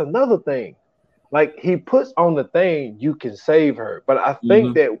 But that's another thing. Like he puts on the thing, you can save her. But I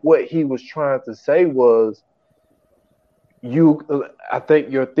think that what he was trying to say was I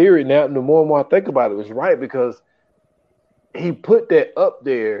think your theory now, the more and more I think about it, was right, because he put that up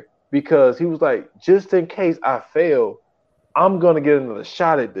there because he was like, just in case I fail, I'm going to get another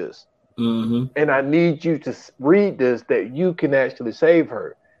shot at this. And I need you to read this, that you can actually save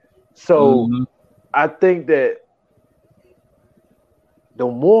her. So I think that the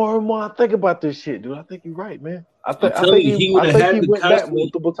more and more I think about this shit, dude, I think you're right, man. I think he went back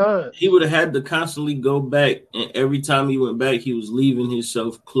multiple times. He would have had to constantly go back, and every time he went back, he was leaving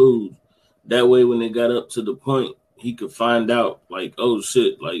himself clues. That way, when they got up to the point, he could find out, like, oh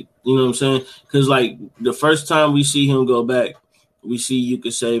shit, like, you know what I'm saying? Because like the first time we see him go back, we see you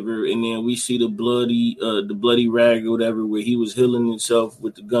could save her, and then we see the bloody rag or whatever, where he was healing himself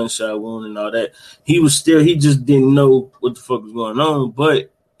with the gunshot wound and all that. He just didn't know what the fuck was going on.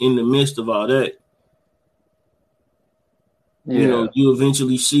 But in the midst of all that, you know, you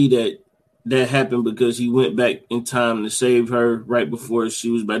eventually see that happened because he went back in time to save her right before she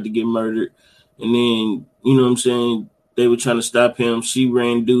was about to get murdered. And then, you know what I'm saying, they were trying to stop him. She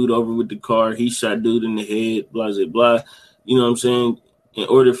ran dude over with the car. He shot dude in the head, blah, blah, blah. You know what I'm saying? In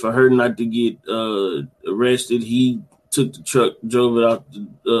order for her not to get arrested, he took the truck, drove it off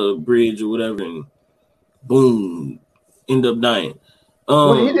the bridge or whatever, and boom, end up dying.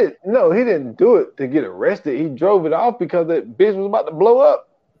 Well, he didn't do it to get arrested. He drove it off because that bitch was about to blow up.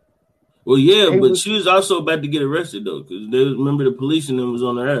 Well, yeah, but she was also about to get arrested though, because remember the police and them was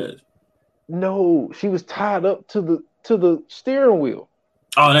on their ass. No, she was tied up to the steering wheel.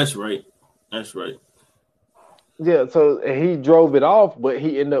 Oh, that's right. That's right. Yeah, so he drove it off, but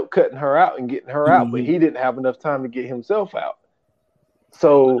he ended up cutting her out and getting her out, but he didn't have enough time to get himself out.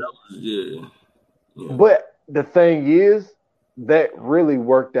 So, but the thing is, that really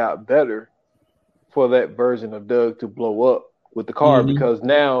worked out better for that version of Doug to blow up with the car, because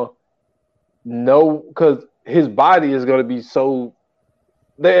now, because his body is going to be so,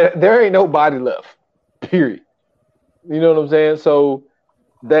 there ain't no body left, period. You know what I'm saying? So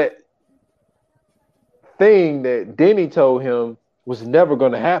that thing that Denny told him was never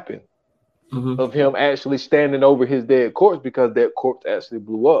going to happen, of him actually standing over his dead corpse, because that corpse actually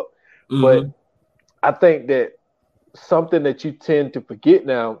blew up. But I think that something that you tend to forget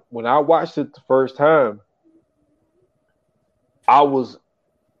now, when I watched it the first time, I was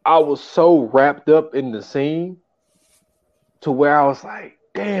so wrapped up in the scene to where I was like,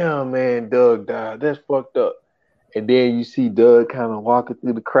 damn, man, Doug died. That's fucked up. And then you see Doug kind of walking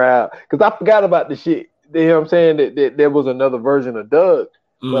through the crowd, because I forgot about the shit. You know what I'm saying? That there was another version of Doug.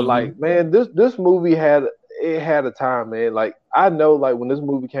 But like, man, this movie had a time, man. Like, I know, like, when this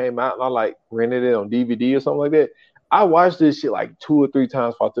movie came out and I like rented it on DVD or something like that, I watched this shit like 2 or 3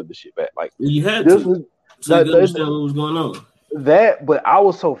 times before I took the shit back. Like, you had to, so you understand what was going on. But I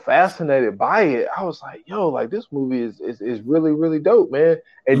was so fascinated by it. I was like, yo, like, this movie is really, really dope, man.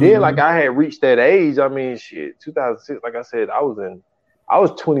 And then, like, I had reached that age. I mean, shit, 2006, like I said, I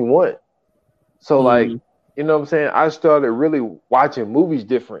was 21. So, like, you know what I'm saying? I started really watching movies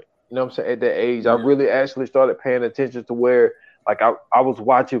different. You know what I'm saying? At that age, I really actually started paying attention to where, like, I was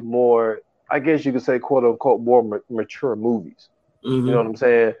watching more, I guess you could say, quote unquote, more mature movies. You know what I'm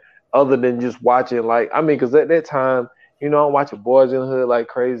saying? Other than just watching, like, I mean, because at that time, you know, I'm watching Boys in the Hood like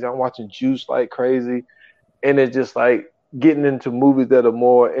crazy. I'm watching Juice like crazy. And it's just like getting into movies that are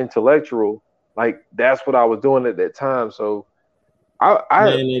more intellectual. Like, that's what I was doing at that time. So,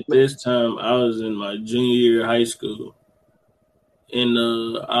 at this time, I was in my junior year of high school. And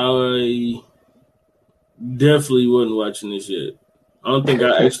I definitely wasn't watching this yet. I don't think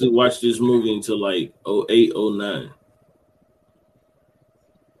I actually watched this movie until like 08, 09.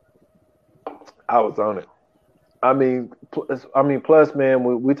 I was on it. I mean, plus, man,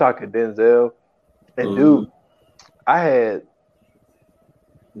 we talking Denzel. And dude, I had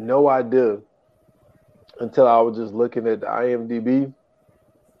no idea until I was just looking at the IMDb.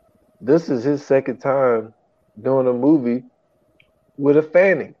 This is his second time doing a movie with a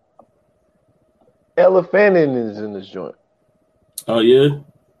Fanning. Ella Fanning is in this joint. Oh, yeah?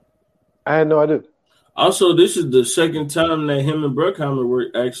 I had no idea. Also, this is the second time that him and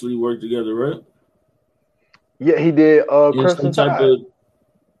Bruckheimer actually worked together, right? Yeah, he did Crimson Tide.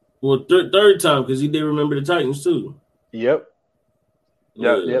 Well, third time because he did Remember the Titans too. Yep.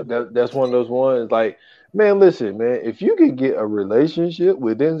 Yeah. That's one of those ones. Like, man, listen, man. If you could get a relationship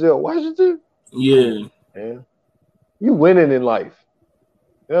with Denzel Washington, come Yeah. on, man. You winning in life.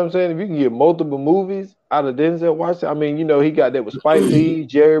 You know what I'm saying? If you can get multiple movies out of Denzel Washington, I mean, he got that with Spike Lee,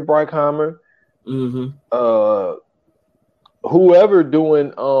 Jerry Bruckheimer, uh, whoever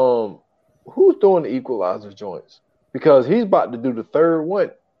doing who's doing the Equalizer joints because he's about to do the third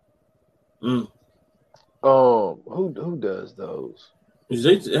one. Who does those? Is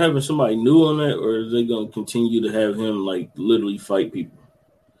they having somebody new on that, or is they gonna continue to have him like literally fight people?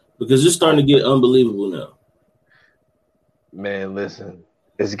 Because it's starting to get unbelievable now. Man, listen,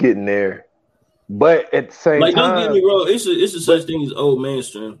 it's getting there, but at the same time, don't get me wrong, it's a such thing as old man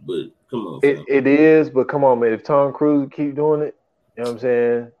strength, but come on, it is. But come on, man, if Tom Cruise keep doing it, you know what I'm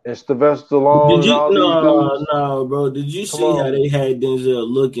saying, and Sylvester Stallone and all these dudes, no, bro. Did you come see how on. they had Denzel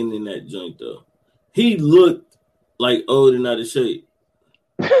looking in that joint though? He looked like old and out of shape.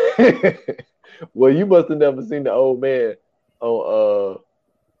 Well, you must have never seen the old man on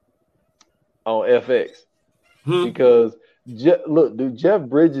FX because look, dude, Jeff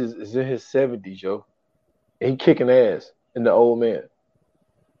Bridges is in his 70s, yo, and he kicking ass in the old man.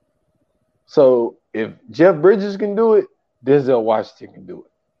 So if Jeff Bridges can do it, Denzel Washington can do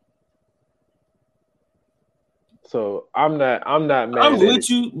it. So I'm not mad. I'm with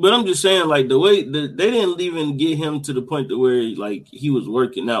you, but I'm just saying, like the way they didn't even get him to the point to where like he was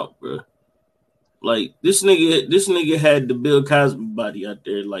working out, bro. Like this nigga had the Bill Cosby body out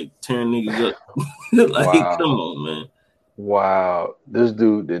there, like tearing niggas up. Like, wow. Come on, man. Wow, this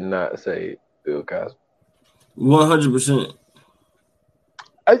dude did not say Bill Cosby. 100%.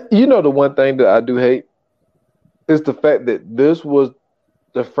 The one thing that I do hate is the fact that this was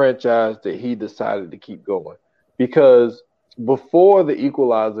the franchise that he decided to keep going. Because before The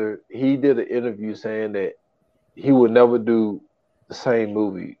Equalizer, he did an interview saying that he would never do the same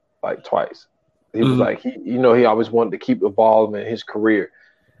movie like twice. He was like, he always wanted to keep evolving in his career.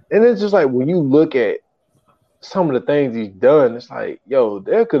 And it's just like when you look at some of the things he's done, it's like, yo,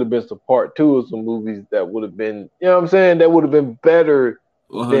 there could have been some part two of some movies that would have been, you know what I'm saying, that would have been better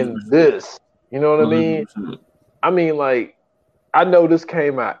 100%. Than this. You know what I mean? 100%. I mean, like, I know this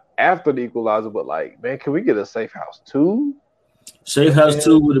came out after The Equalizer, but like, man, can we get a Safe House 2? Safe House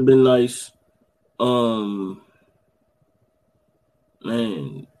 2 would have been nice. Man,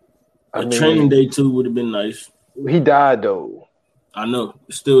 Training Day 2 would have been nice. He died though. I know.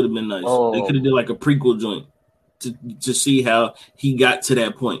 It still would have been nice. They could have did like a prequel joint to see how he got to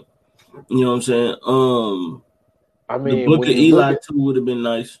that point. You know what I'm saying? I mean, the Book of Eli 2 would have been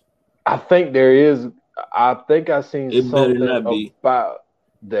nice. I think there is. I think I seen it something about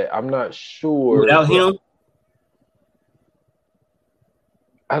that. I'm not sure. Without him?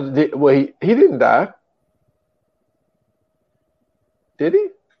 He didn't die. Did he?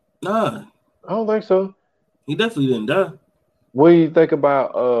 Nah. I don't think so. He definitely didn't die. What do you think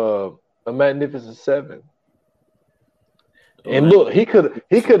about A Magnificent Seven? And look, he could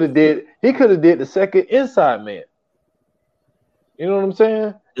have did the second Inside Man. You know what I'm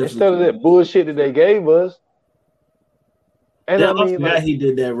saying? Definitely. Instead of that bullshit that they gave us. And I mean, like, he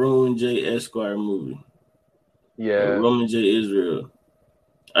did that Roman J. Esquire movie. Yeah, Roman J. Israel.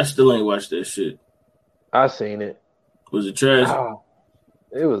 I still ain't watched that shit. I seen it. Was it trash? Oh,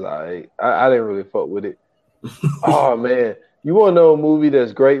 it was alright. I didn't really fuck with it. Oh man, you want to know a movie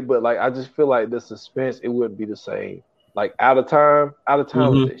that's great, but like I just feel like the suspense it wouldn't be the same. Like Out of Time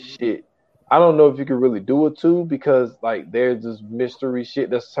was that shit. I don't know if you could really do it too because like there's this mystery shit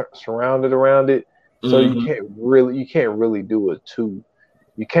that's surrounded around it, so you can't really do it too.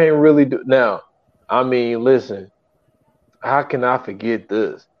 You can't really do now. I mean, listen, how can I forget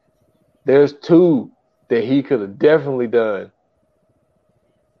this? There's two that he could have definitely done.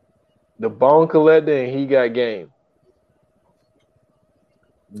 The Bone Collector and He Got Game.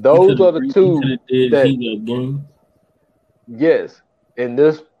 Those are the two that He Got Game. Yes, and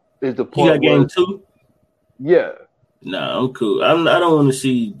this is the point. He Got Game 2. Yeah. Nah, I'm cool. I don't want to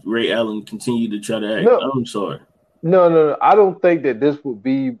see Ray Allen continue to try to act. No, I'm sorry. No. I don't think that this would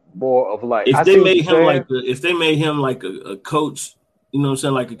be more of like if they made him like a coach, you know what I'm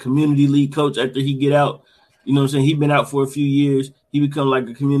saying, like a community league coach after he get out. You know what I'm saying? He been out for a few years. He become like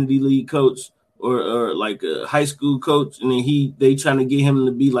a community league coach or like a high school coach, and then they trying to get him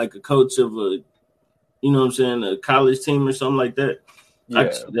to be like a coach of a, you know what I'm saying, a college team or something like that. Yeah. I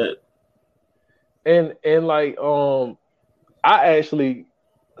see that. And like I actually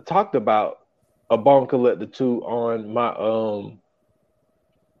talked about A Bone Collector 2 on my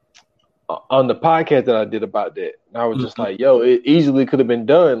on the podcast that I did about that. And I was just like, yo, it easily could have been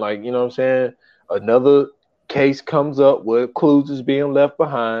done. Like, you know what I'm saying? Another case comes up where clues is being left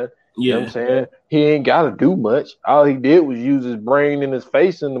behind. Yeah. You know what I'm saying? He ain't got to do much. All he did was use his brain and his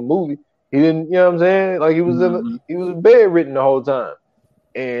face in the movie. He didn't, you know what I'm saying? Like he was he was bedridden the whole time.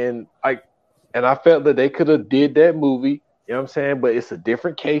 And I felt that they could have did that movie, you know what I'm saying? But it's a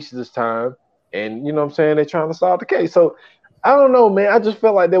different case this time. And you know what I'm saying? They're trying to solve the case. So I don't know, man. I just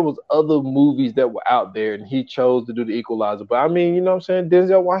felt like there was other movies that were out there, and he chose to do the Equalizer. But I mean, you know what I'm saying?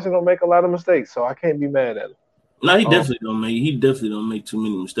 Denzel Washington don't make a lot of mistakes, so I can't be mad at him. No, he definitely don't make too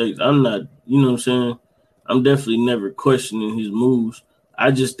many mistakes. I'm not, you know what I'm saying? I'm definitely never questioning his moves.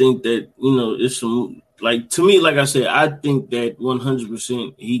 I just think that, you know, it's some like to me, like I said, I think that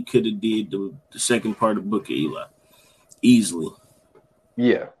 100% he could have did the second part of Book of Eli easily.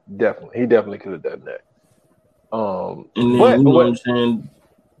 Yeah, definitely. He definitely could have done that. And then you know what I'm saying,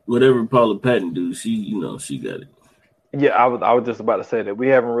 whatever Paula Patton do, she got it. Yeah, I was just about to say that we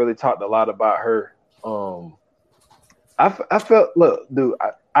haven't really talked a lot about her. I felt, look, dude,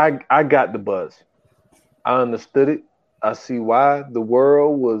 I got the buzz. I understood it. I see why the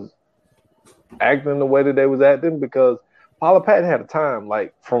world was acting the way that they was acting because Paula Patton had a time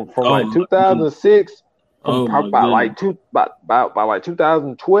like from 2006 by like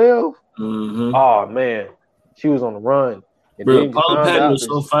 2012. Mm-hmm. Oh man, she was on the run. And bro, then Paula Patton was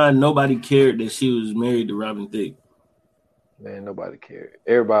so fine, nobody cared that she was married to Robin Thicke. Man, nobody cared.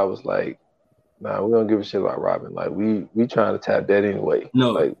 Everybody was like, "Nah, we don't give a shit about Robin. Like, we trying to tap that anyway." No,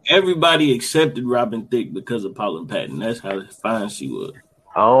 like, everybody accepted Robin Thicke because of Paula Patton. That's how fine she was.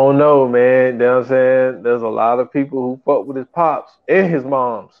 I don't know, man. You know what I'm saying? There's a lot of people who fuck with his pops and his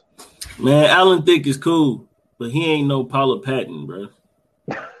moms. Man, Alan Thicke is cool, but he ain't no Paula Patton, bro.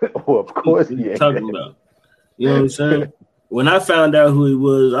 Well, of course he ain't. Talking about. You know what I'm saying? When I found out who he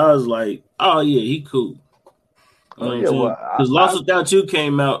was, I was like, "Oh yeah, he cool." You know what I'm saying? Because Lost Without You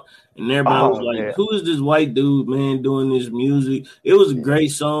came out, and everybody was like, man, "Who is this white dude, man, doing this music?" It was a great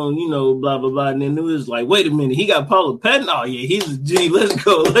song, you know, blah blah blah. And then it was like, "Wait a minute, he got Paula Patton? Oh yeah, he's a G. Let's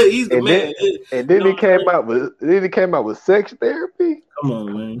go. He's the man." And then he came out with Sex Therapy. Come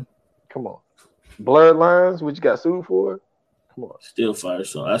on, man. Come on. Blurred Lines, which you got sued for. Come on. Still fire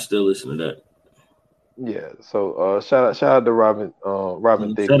song. I still listen to that. Yeah. So shout out to Robin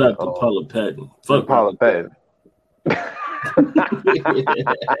Thicke. Shout out to Paula Patton. Fuck Paula Patton.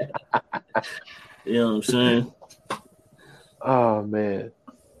 You know what I'm saying? Oh man.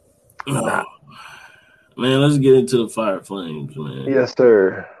 Man, let's get into the Fire Flames, man. Yes,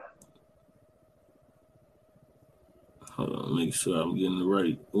 sir. Hold on, make sure I'm getting the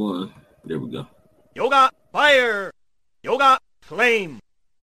right one. There we go. Yoga Fire. Yoga Flame.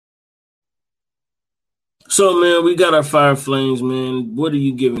 So, man, we got our Fire Flames, man. What are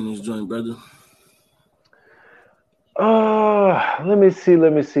you giving this joint, brother? Let me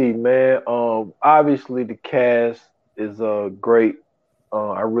see, man. Obviously the cast is great.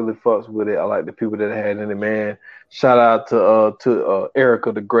 I really fucks with it. I like the people that had in it, man. Shout out to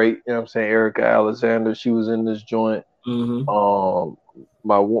Erica the Great. You know what I'm saying? Erica Alexander. She was in this joint. Mm-hmm.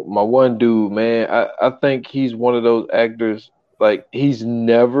 My one dude, man. I think he's one of those actors. Like he's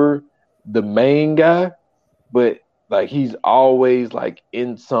never the main guy, but like he's always like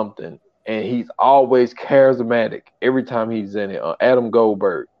in something. And he's always charismatic every time he's in it. Adam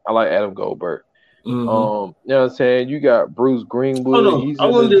Goldberg. I like Adam Goldberg. Mm-hmm. You know what I'm saying? You got Bruce Greenwood. Oh, no. He's I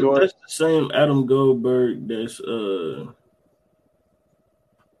wonder if that's the same Adam Goldberg that's Go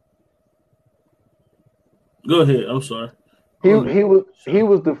ahead. I'm sorry. He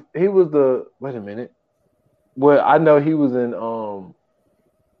was the wait a minute. Well, I know he was in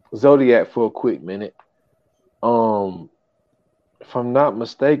Zodiac for a quick minute. If I'm not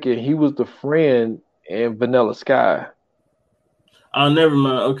mistaken, he was the friend in Vanilla Sky. Oh, never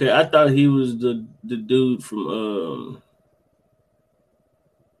mind. Okay, I thought he was the dude from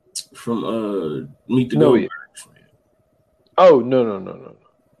Meet the Goldbergs. Oh no.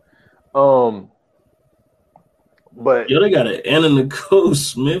 But yo, they got an Anna Nicole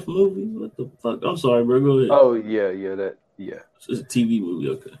Smith movie. What the fuck? I'm sorry, bro. Go ahead. Oh yeah. It's a TV movie.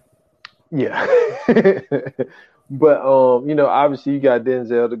 Okay. Yeah. But you know, obviously you got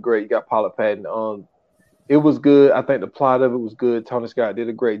Denzel the Great, you got Paula Patton. It was good. I think the plot of it was good. Tony Scott did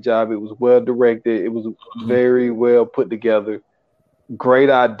a great job. It was well directed. It was very well put together. Great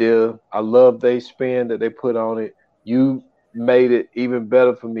idea. I love they spin that they put on it. You made it even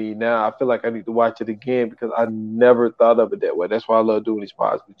better for me. Now I feel like I need to watch it again because I never thought of it that way. That's why I love doing these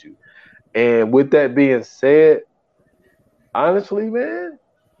pods with you. And with that being said, honestly, man,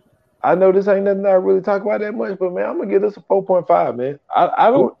 I know this ain't nothing I really talk about that much, but man, I'm gonna give this a 4.5, man. I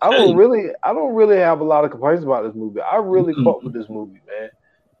don't really have a lot of complaints about this movie. I really fuck with this movie, man.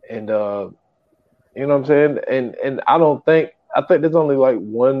 And you know what I'm saying? And I think there's only like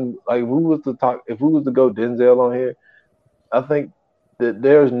one, like if we was to go Denzel on here, I think that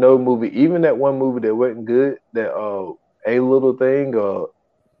there's no movie, even that one movie that wasn't good, that A Little Thing or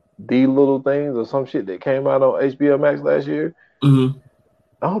The Little Things or some shit that came out on HBO Max last year. Mm-hmm.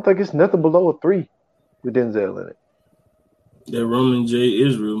 I don't think it's nothing below a 3 with Denzel in it. That Roman J.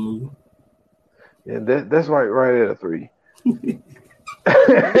 Israel movie. Yeah, that's right at a 3.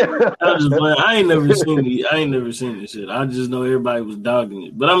 I was just playing. I ain't never seen this shit. I just know everybody was dogging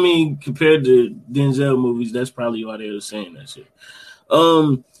it. But I mean, compared to Denzel movies, that's probably why they were saying that shit.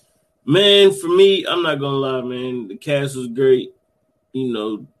 Man, for me, I'm not gonna lie, man. The cast was great. You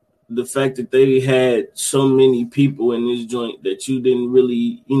know, the fact that they had so many people in this joint that you didn't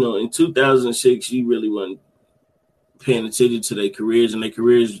really, you know, in 2006, you really wasn't paying attention to their careers, and a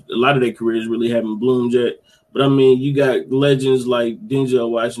lot of their careers really haven't bloomed yet. But I mean, you got legends like Denzel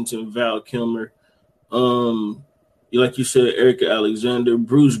Washington, Val Kilmer, like you said, Erica Alexander,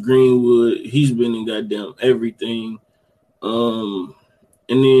 Bruce Greenwood. He's been in goddamn everything.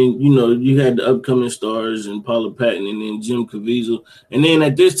 And then, you know, you had the upcoming stars and Paula Patton and then Jim Caviezel. And then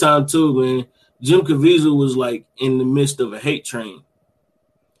at this time, too, man, Jim Caviezel was like in the midst of a hate train.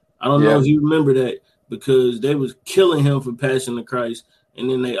 I don't know if you remember that, because they was killing him for Passion of Christ. And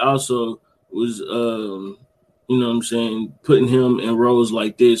then they also was, you know what I'm saying, putting him in roles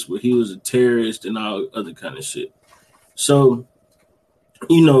like this where he was a terrorist and all other kind of shit. So,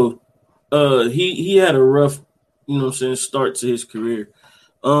 you know, he had a rough, you know what I'm saying, start to his career.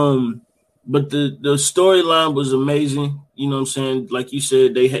 But the storyline was amazing. You know what I'm saying? Like you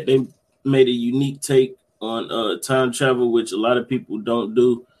said, they made a unique take on time travel, which a lot of people don't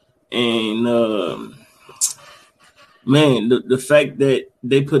do. And man, the fact that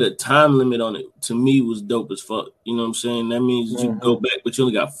they put a time limit on it, to me, was dope as fuck. You know what I'm saying? That means that you can go back, but you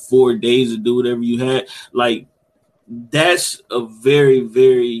only got 4 days to do whatever you had. Like, that's a very,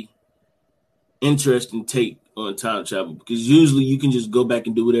 very interesting take on time travel, because usually you can just go back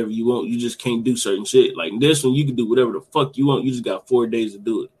and do whatever you want. You just can't do certain shit. Like this one, you can do whatever the fuck you want. You just got 4 days to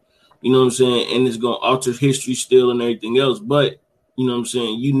do it. You know what I'm saying? And it's gonna alter history still and everything else. But you know what I'm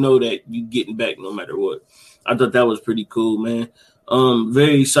saying? You know that you getting back no matter what. I thought that was pretty cool, man.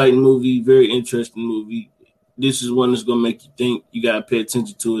 Very exciting movie, very interesting movie. This is one that's gonna make you think. You gotta pay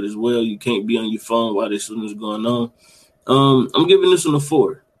attention to it as well. You can't be on your phone while this one is going on. I'm giving this one a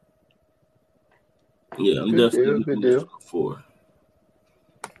 4. Yeah, I'm definitely giving this one a 4.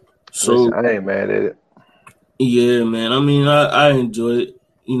 So listen, I ain't mad at it. Yeah, man. I mean, I enjoyed it.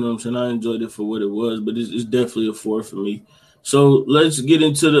 You know what I'm saying? I enjoyed it for what it was, but it's definitely a 4 for me. So let's get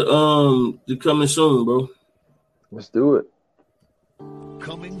into the coming soon, bro. Let's do it.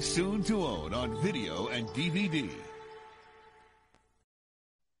 Coming soon to own on video and DVD.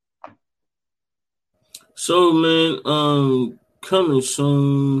 So, man, coming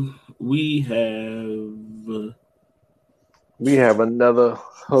soon, we have another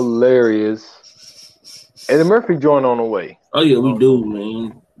hilarious Eddie Murphy joint on the way. Oh yeah, we do,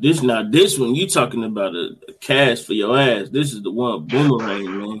 man. This one. You talking about a cast for your ass? This is the one,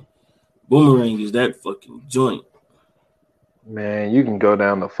 Boomerang, man. Boomerang is that fucking joint. Man, you can go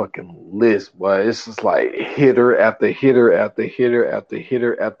down the fucking list, boy. It's just like hitter after hitter after hitter after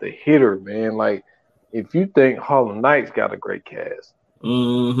hitter after hitter, man. Like, if you think Harlem Nights got a great cast,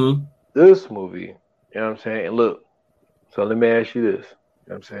 this movie, you know what I'm saying? And look, so let me ask you this,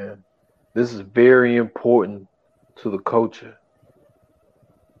 you know what I'm saying? This is very important to the culture.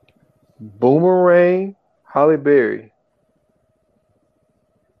 Boomerang, Halle Berry,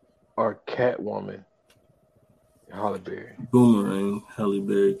 or Catwoman, Halle Berry? Boomerang, Halle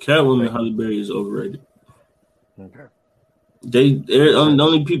Berry. Catwoman, Halle Berry is overrated. Okay. The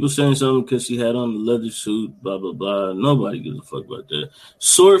only people saying something because she had on the leather suit, blah blah blah. Nobody gives a fuck about that.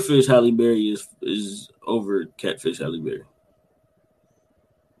 Swordfish Halle Berry is over Catfish Halle Berry.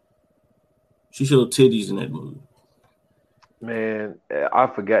 She showed titties in that movie. Man, I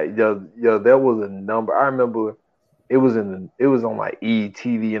forgot. Yo, there was a number. I remember it was on like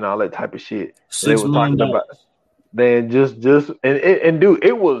ETV and all that type of shit. They were talking about. Then just and dude,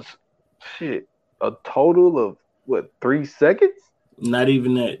 it was shit. A total of what, 3 seconds? Not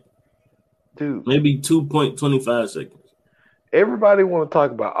even that, dude. Maybe 2.25 seconds. Everybody want to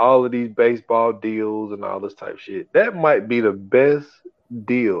talk about all of these baseball deals and all this type of shit. That might be the best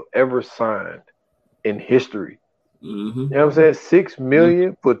deal ever signed in history. You know what I'm saying? $6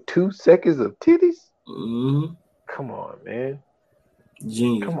 million for 2 seconds of titties. Come on, man.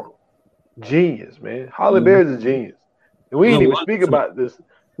 Genius. Come on. Genius, man. Halle Berry's a genius. And we ain't even speak about this.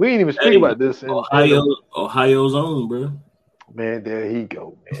 We ain't even speak about this in Ohio's own, bro. Man, there he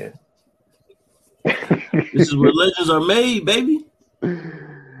go, man. This is where legends are made, baby.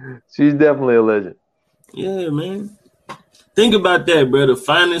 She's definitely a legend. Yeah, man. Think about that, bro. The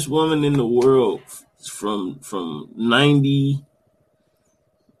finest woman in the world from 90,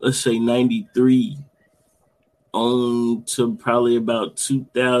 let's say 93, on to probably about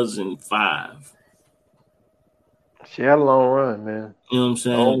 2005. She had a long run, man. You know what I'm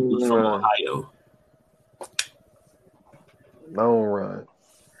saying? From Ohio. Long run.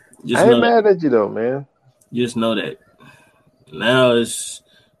 Just I ain't mad at you though, man. Just know that. Now it's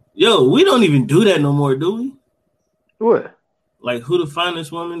we don't even do that no more, do we? What? Like who the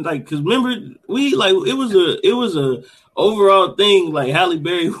finest woman? Like, cause remember we like it was a overall thing. Like Halle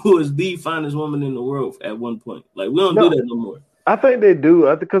Berry was the finest woman in the world at one point. Like we don't do that no more. I think they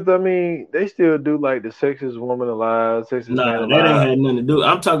do, because I mean they still do like the sexiest woman alive, sexiest man alive. That ain't had nothing to do.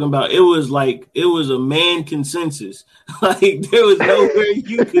 I'm talking about it was a man consensus. Like there was nowhere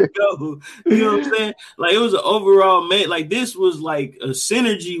you could go. You know what I'm saying? Like it was an overall man. Like this was like a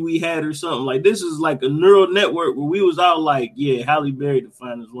synergy we had or something. Like this is like a neural network where we was all like, yeah, Halle Berry the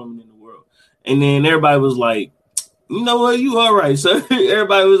finest woman in the world, and then everybody was like, you know what? You all right, sir.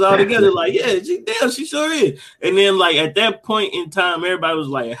 Everybody was all together like, yeah, she sure is. And then, like, at that point in time, everybody was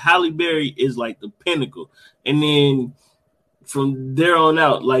like, Halle Berry is, like, the pinnacle. And then from there on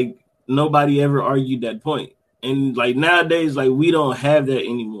out, like, nobody ever argued that point. And, like, nowadays, like, we don't have that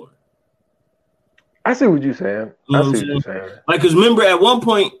anymore. I see what you're saying. You know what you're saying? Like, because remember, at one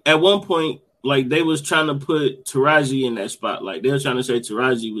point, like, they was trying to put Taraji in that spot. Like, they were trying to say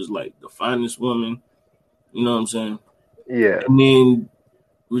Taraji was, like, the finest woman. You know what I'm saying? Yeah. And then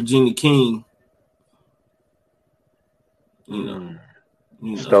Regina King, you know,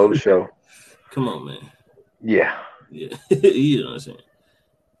 stole the show. Come on, man. Yeah. You know what I'm saying?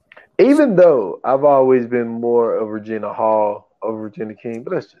 Even though I've always been more of Regina Hall over Regina King,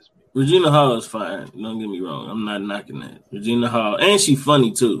 but that's just me. Regina Hall is fine. Don't get me wrong. I'm not knocking that. Regina Hall, and she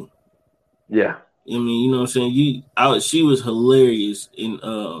funny too. Yeah. I mean, you know what I'm saying? She was hilarious in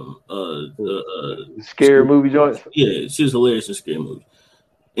Scary movie joints. Yeah, she was hilarious in Scary Movie.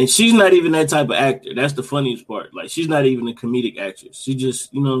 And she's not even that type of actor. That's the funniest part. Like, she's not even a comedic actress. She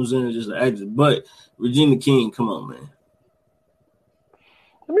just, you know what I'm saying, just an actress. But Regina King, come on, man.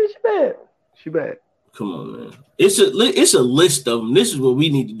 I mean, she bad. Come on, man. It's a list of them. This is what we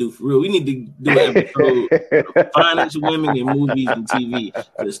need to do for real. We need to do an episode of finest women in movies and TV.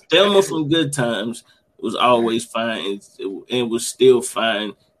 Because Thelma from Good Times was always fine and was still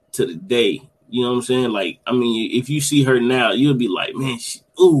fine to the day. You know what I'm saying? Like, I mean, if you see her now, you'll be like, man,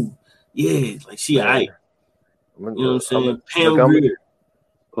 like she aight. You know what I'm saying? Pam Grier.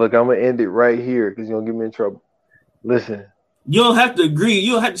 Look, I'm gonna end it right here because you're gonna get me in trouble. Listen. You don't have to agree.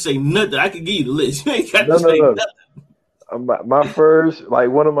 You don't have to say nothing. I can give you the list. You ain't got to say nothing. My first, like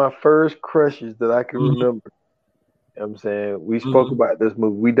one of my first crushes that I can remember. You know what I'm saying? We spoke about this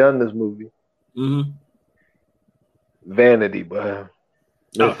movie. We done this movie. Vanity, but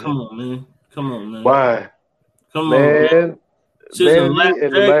oh, come on, man. Come on, man. Why? Come on, man. Vanity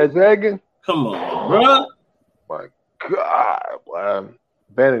and the Last Dragon? Come on, bro. My God, boy.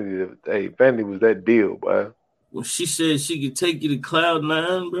 Vanity was that deal, boy. When she said she could take you to Cloud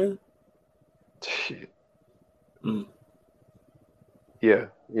 9, bro. Shit. Yeah.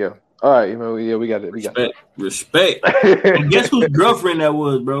 All right, we got it. Respect. And guess whose girlfriend that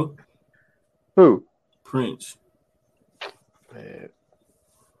was, bro? Who? Prince. Man,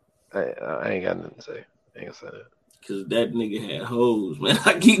 I ain't got nothing to say. I ain't gonna say that. Cause that nigga had hoes, man.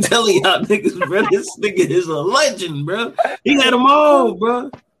 I keep telling y'all niggas, bro. This nigga is a legend, bro. He had them all,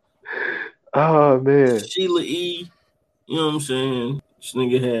 bro. Oh man, Sheila E. You know what I'm saying? This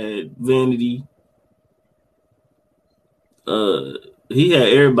nigga had Vanity. He had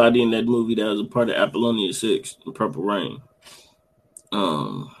everybody in that movie that was a part of Apollonia 6 and Purple Rain.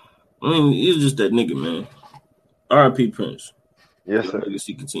 I mean, he was just that nigga, man. R.I.P. Prince. Yes, sir.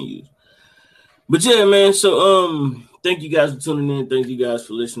 Legacy continues. But yeah, man. So thank you guys for tuning in. Thank you guys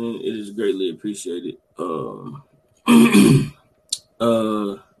for listening. It is greatly appreciated.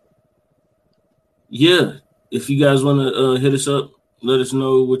 Yeah, if you guys want to hit us up, let us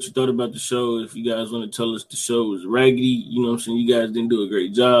know what you thought about the show. If you guys want to tell us the show was raggedy, you know what I'm saying, you guys didn't do a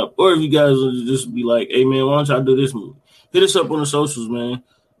great job. Or if you guys want to just be like, hey, man, why don't y'all do this movie? Hit us up on the socials, man.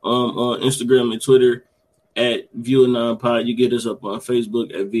 On Instagram and Twitter at View9Pod. You get us up on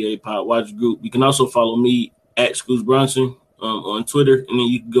Facebook at VA Pod Watch Group. You can also follow me at Scoots Bronson on Twitter. And then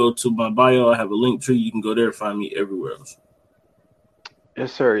you can go to my bio. I have a link tree. You can go there and find me everywhere else.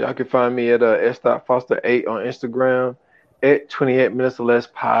 Yes, sir. Y'all can find me at s.foster8 on Instagram, at 28 minutes or less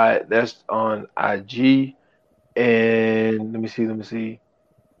pod. That's on IG. And let me see.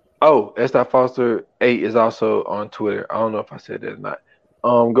 Oh, s.foster8 is also on Twitter. I don't know if I said that or not.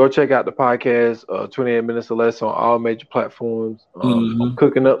 Go check out the podcast, 28 minutes or less on all major platforms. I'm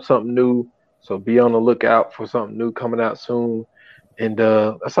cooking up something new, so be on the lookout for something new coming out soon. And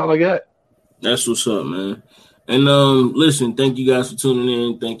that's all I got. That's what's up, man. And listen, thank you guys for tuning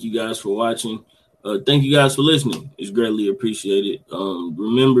in. Thank you guys for watching. Thank you guys for listening. It's greatly appreciated.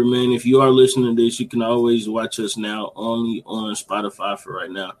 Remember, man, if you are listening to this, you can always watch us now only on Spotify for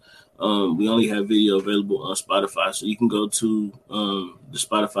right now. We only have video available on Spotify, so you can go to the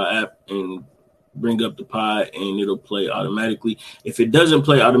Spotify app and bring up the pod, and it'll play automatically. If it doesn't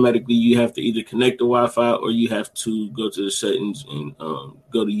play automatically, you have to either connect the Wi-Fi or you have to go to the settings and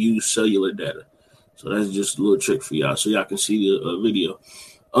go to use cellular data. So that's just a little trick for y'all, so y'all can see the video.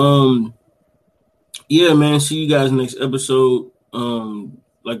 Yeah, man. See you guys next episode.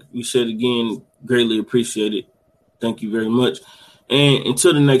 Like we said again, greatly appreciated. Thank you very much. And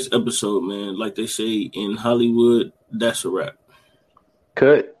until the next episode, man, like they say in Hollywood, that's a wrap.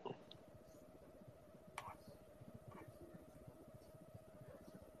 Cut.